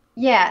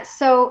 Yeah.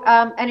 So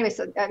anyway,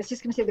 so I was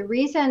just going to say the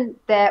reason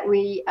that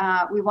we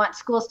want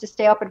schools to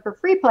stay open for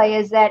free play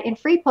is that in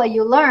free play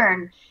you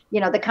learn,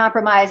 the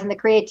compromise and the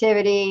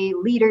creativity,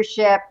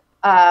 leadership,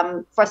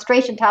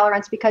 frustration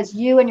tolerance, because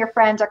you and your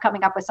friends are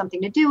coming up with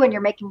something to do and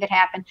you're making it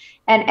happen.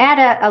 And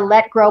at a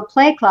Let Grow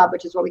Play Club,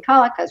 which is what we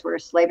call it because we're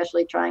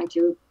slavishly trying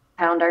to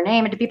pound our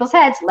name into people's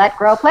heads, Let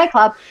Grow Play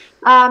Club.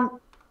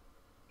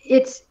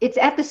 It's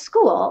at the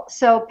school,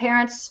 so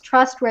parents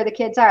trust where the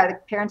kids are. The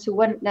parents who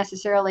wouldn't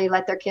necessarily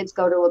let their kids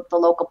go to the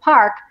local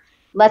park,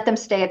 let them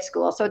stay at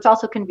school. So it's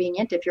also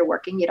convenient if you're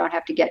working. You don't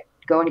have to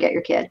go and get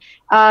your kid.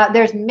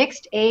 There's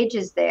mixed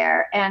ages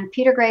there. And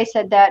Peter Gray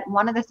said that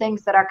one of the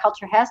things that our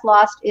culture has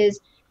lost is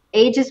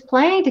ages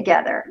playing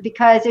together.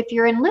 Because if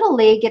you're in Little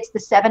League, it's the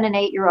 7 and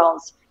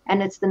 8-year-olds,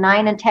 and it's the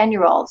 9 and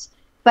 10-year-olds.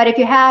 But if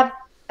you have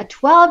a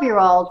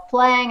 12-year-old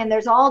playing, and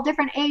there's all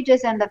different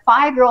ages, and the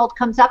 5-year-old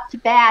comes up to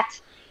bat,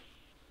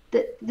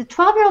 the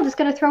 12-year-old is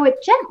going to throw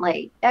it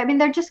gently. I mean,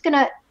 they're just going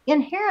to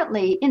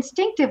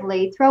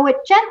instinctively throw it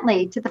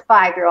gently to the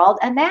 5-year-old.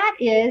 And that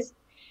is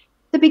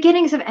the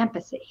beginnings of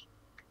empathy.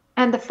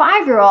 And the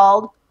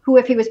 5-year-old, who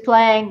if he was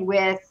playing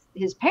with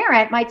his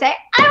parent might say,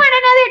 I want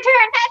another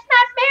turn. That's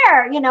not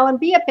fair, and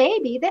be a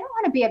baby. They don't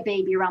want to be a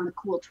baby around the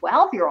cool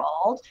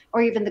 12-year-old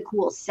or even the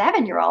cool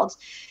 7-year-olds.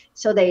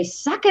 So they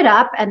suck it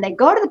up and they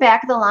go to the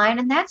back of the line.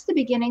 And that's the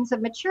beginnings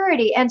of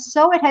maturity. And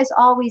so it has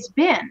always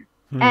been.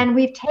 And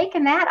we've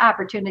taken that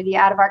opportunity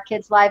out of our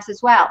kids' lives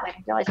as well. I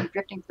realize I'm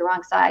drifting to the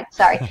wrong side.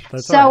 Sorry.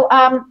 So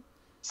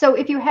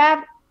if you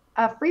have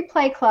a free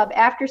play club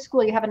after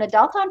school, you have an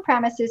adult on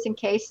premises in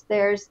case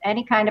there's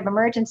any kind of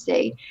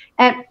emergency.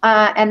 And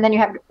then you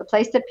have a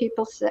place that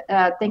people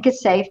think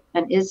is safe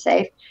and is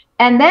safe.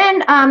 And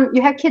then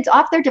you have kids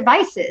off their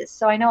devices.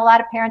 So I know a lot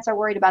of parents are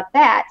worried about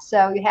that.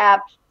 So you have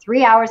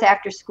 3 hours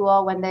after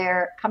school when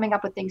they're coming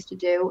up with things to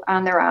do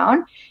on their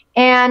own.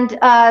 And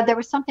there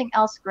was something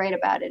else great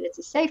about it. It's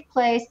a safe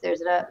place.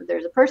 There's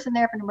a person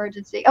there for an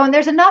emergency. Oh, and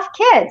there's enough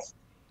kids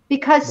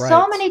Because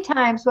so many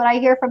times what I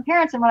hear from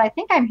parents and what I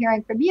think I'm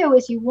hearing from you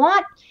is you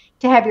want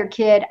to have your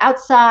kid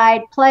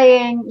outside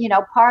playing, you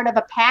know, part of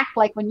a pack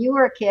like when you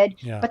were a kid,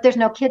 but there's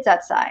no kids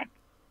outside.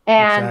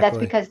 And that's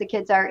because the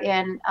kids are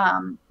in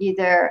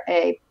either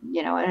a,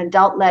 you know, an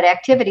adult-led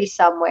activity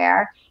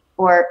somewhere,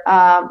 or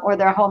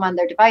they're home on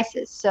their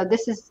devices. So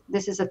this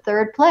is a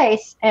third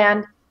place,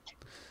 and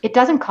it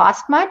doesn't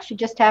cost much. You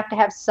just have to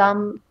have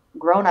some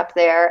grown up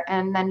there,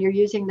 and then you're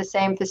using the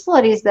same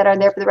facilities that are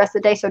there for the rest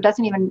of the day. So it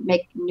doesn't even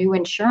make new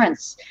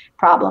insurance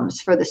problems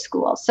for the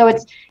school. So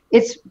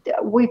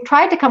we've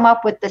tried to come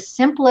up with the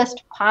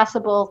simplest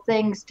possible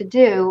things to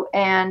do,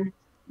 and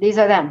these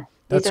are them.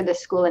 These are the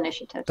school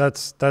initiatives.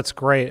 That's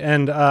great.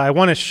 And I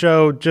want to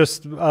show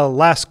just a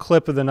last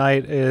clip of the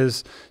night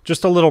is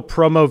just a little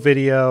promo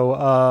video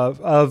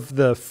of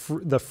the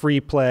free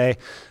play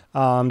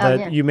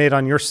that you made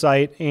on your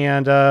site.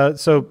 And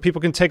so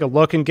people can take a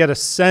look and get a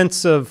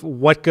sense of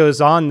what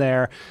goes on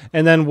there.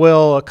 And then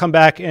we'll come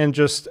back and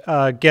just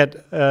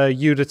get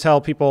you to tell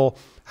people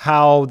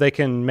how they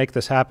can make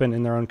this happen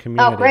in their own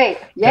community. Oh, great.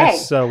 Yay.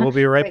 Yes, so we'll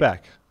be right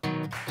back.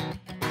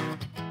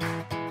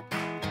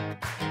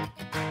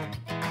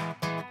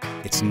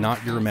 It's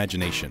not your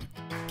imagination.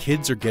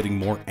 Kids are getting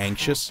more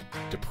anxious,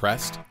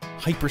 depressed,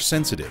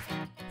 hypersensitive.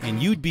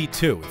 And you'd be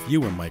too if you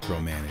were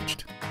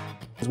micromanaged.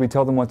 We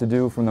tell them what to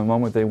do from the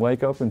moment they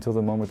wake up until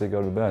the moment they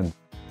go to bed.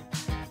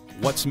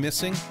 What's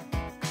missing?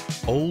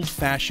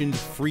 Old-fashioned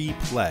free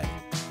play.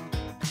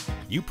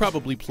 You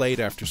probably played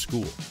after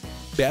school.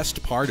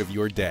 Best part of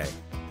your day.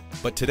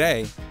 But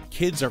today,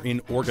 kids are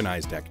in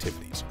organized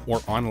activities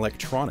or on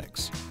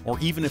electronics. Or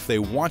even if they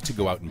want to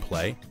go out and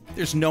play,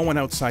 there's no one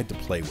outside to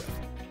play with.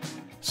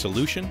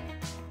 Solution?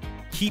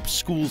 Keep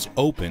schools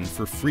open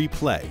for free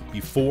play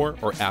before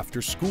or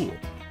after school.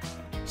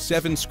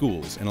 7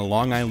 schools in a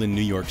Long Island,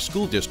 New York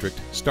school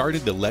district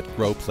started the Let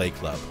Grow Play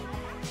Club.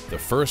 The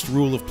first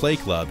rule of Play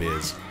Club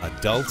is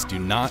adults do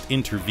not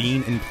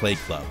intervene in Play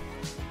Club.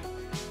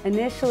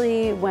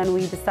 Initially, when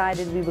we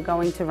decided we were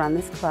going to run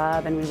this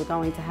club and we were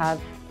going to have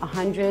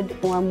 100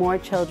 or more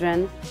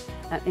children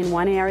in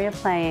one area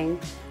playing,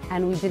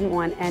 and we didn't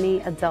want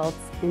any adult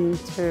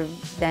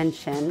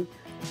intervention,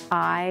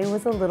 I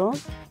was a little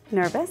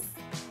nervous.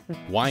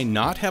 Why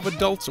not have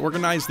adults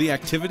organize the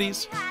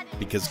activities?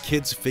 Because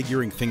kids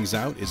figuring things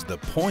out is the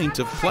point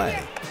of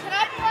play. Can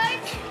I play?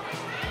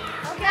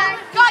 Okay,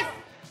 go!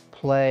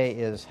 Play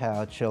is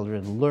how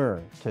children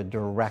learn to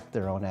direct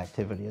their own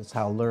activity. It's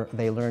how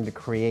they learn to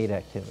create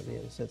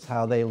activities. It's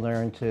how they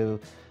learn to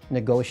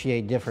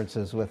negotiate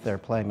differences with their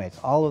playmates.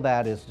 All of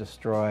that is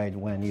destroyed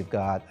when you've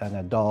got an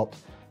adult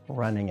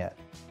running it.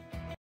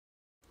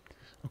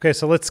 Okay,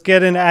 so let's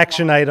get an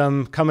action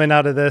item coming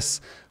out of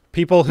this.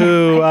 People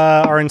who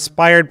are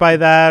inspired by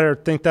that or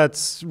think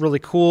that's really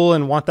cool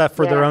and want that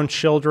for their own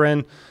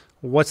children,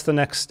 what's the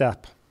next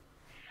step?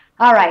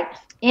 All right,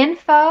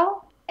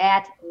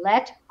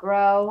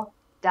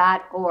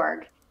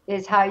 info@letgrow.org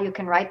is how you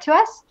can write to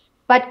us.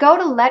 But go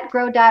to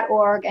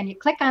letgrow.org and you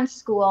click on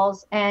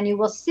schools and you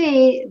will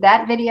see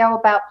that video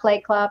about Play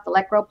Club, the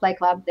Let Grow Play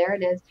Club, there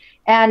it is,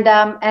 and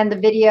the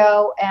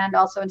video and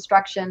also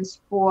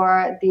instructions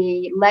for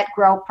the Let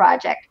Grow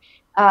project.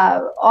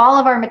 All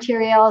of our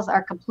materials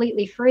are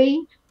completely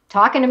free.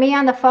 Talking to me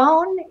on the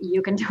phone,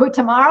 you can do it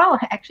tomorrow.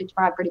 Actually,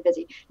 tomorrow I'm pretty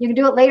busy. You can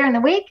do it later in the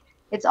week.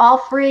 It's all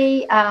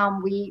free.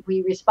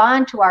 We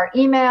respond to our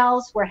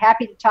emails. We're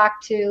happy to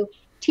talk to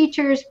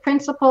teachers,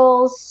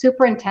 principals,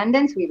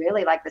 superintendents. We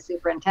really like the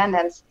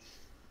superintendents.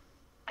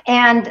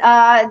 And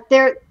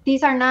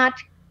these are not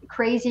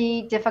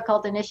crazy,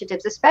 difficult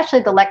initiatives,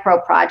 especially the Let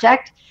Grow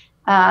project.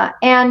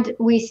 And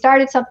we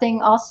started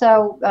something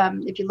also,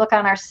 if you look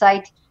on our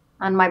site,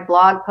 on my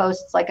blog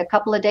posts like a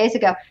couple of days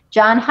ago,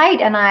 John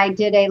Haidt and I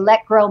did a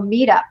Let Grow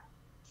meetup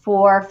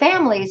for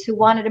families who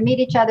wanted to meet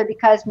each other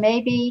because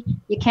maybe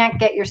you can't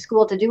get your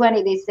school to do any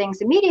of these things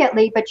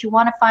immediately, but you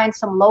want to find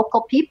some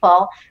local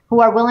people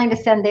who are willing to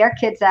send their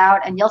kids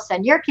out, and you'll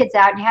send your kids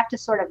out, and you have to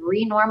sort of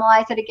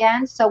re-normalize it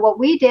again. So what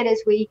we did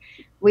is we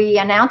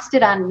announced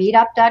it on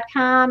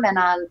meetup.com and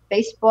on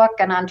Facebook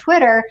and on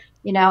Twitter.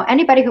 You know,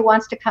 anybody who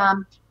wants to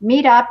come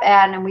meet up,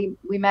 and we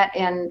met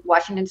in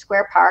Washington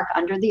Square Park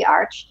under the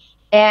arch,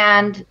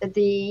 and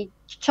the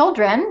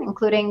children,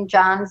 including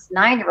John's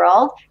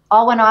 9-year-old,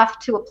 all went off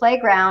to a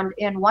playground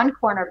in one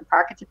corner of the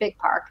park. It's a big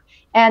park.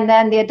 And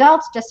then the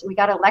adults we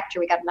got a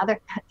lecture. We got another,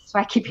 so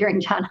I keep hearing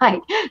John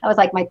Haidt. That was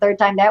like my 3rd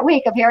time that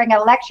week of hearing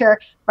a lecture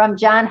from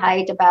John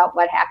Haidt about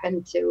what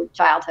happened to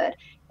childhood.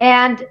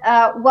 And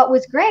what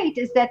was great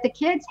is that the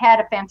kids had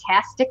a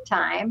fantastic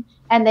time,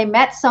 and they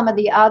met some of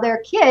the other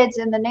kids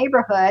in the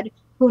neighborhood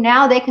who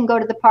now they can go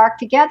to the park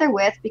together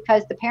with,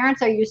 because the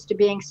parents are used to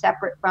being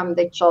separate from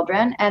the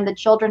children, and the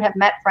children have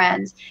met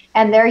friends,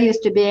 and they're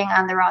used to being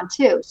on their own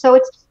too. So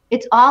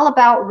it's all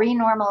about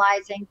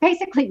renormalizing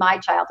basically my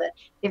childhood.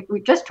 If we're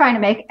just trying to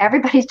make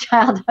everybody's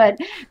childhood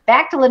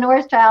back to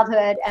Lenore's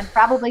childhood and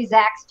probably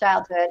Zach's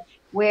childhood,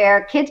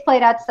 where kids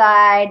played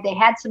outside, they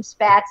had some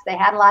spats, they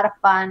had a lot of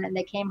fun, and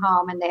they came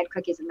home and they had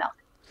cookies and milk.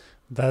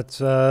 That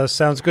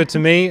sounds good to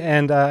me.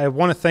 And I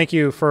want to thank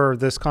you for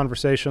this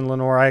conversation,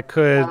 Lenore. I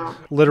could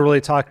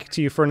literally talk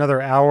to you for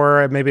another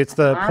hour. Maybe it's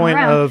the point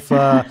of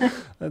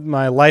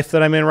my life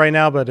that I'm in right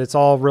now, but it's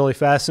all really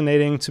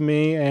fascinating to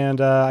me. And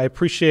I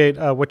appreciate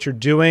what you're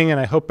doing. And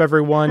I hope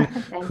everyone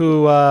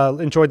who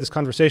enjoyed this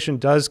conversation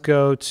does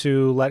go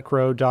to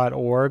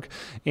letgrow.org.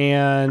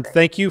 And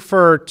thank you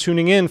for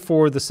tuning in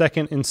for the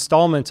second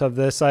installment of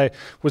this. I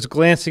was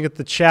glancing at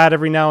the chat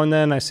every now and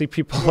then. I see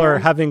people are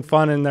having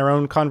fun in their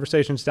own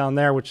conversations down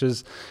there, which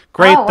is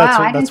great. Oh,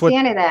 wow. I didn't see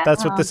any of that.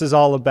 That's what this is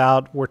all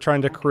about. We're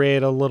trying to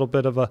create a little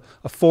bit of a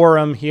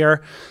forum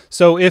here.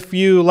 So if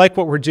you like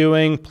what we're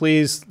doing,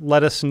 please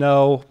let us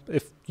know.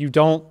 If you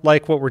don't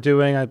like what we're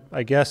doing,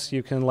 I guess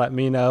you can let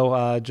me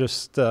know.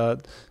 Just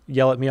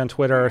yell at me on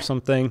Twitter or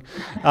something.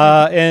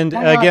 And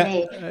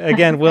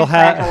again, we'll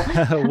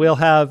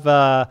have.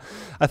 I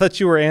thought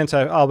you were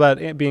all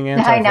about being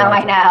anti. I know.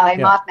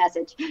 I'm off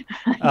message.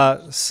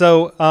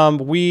 So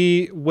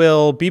we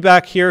will be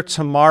back here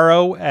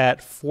tomorrow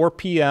at 4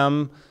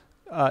 p.m.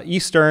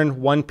 Eastern,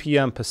 1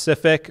 p.m.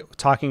 Pacific,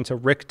 talking to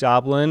Rick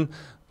Doblin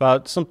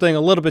about something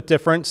a little bit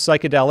different,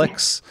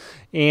 psychedelics.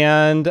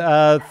 And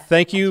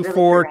thank you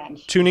for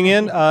tuning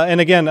in. And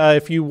again,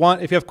 if you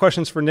have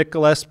questions for Nick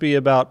Gillespie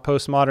about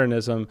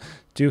postmodernism,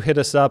 do hit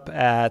us up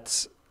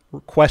at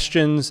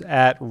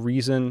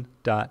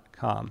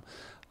questions@reason.com.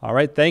 All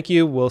right, thank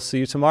you. We'll see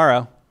you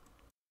tomorrow.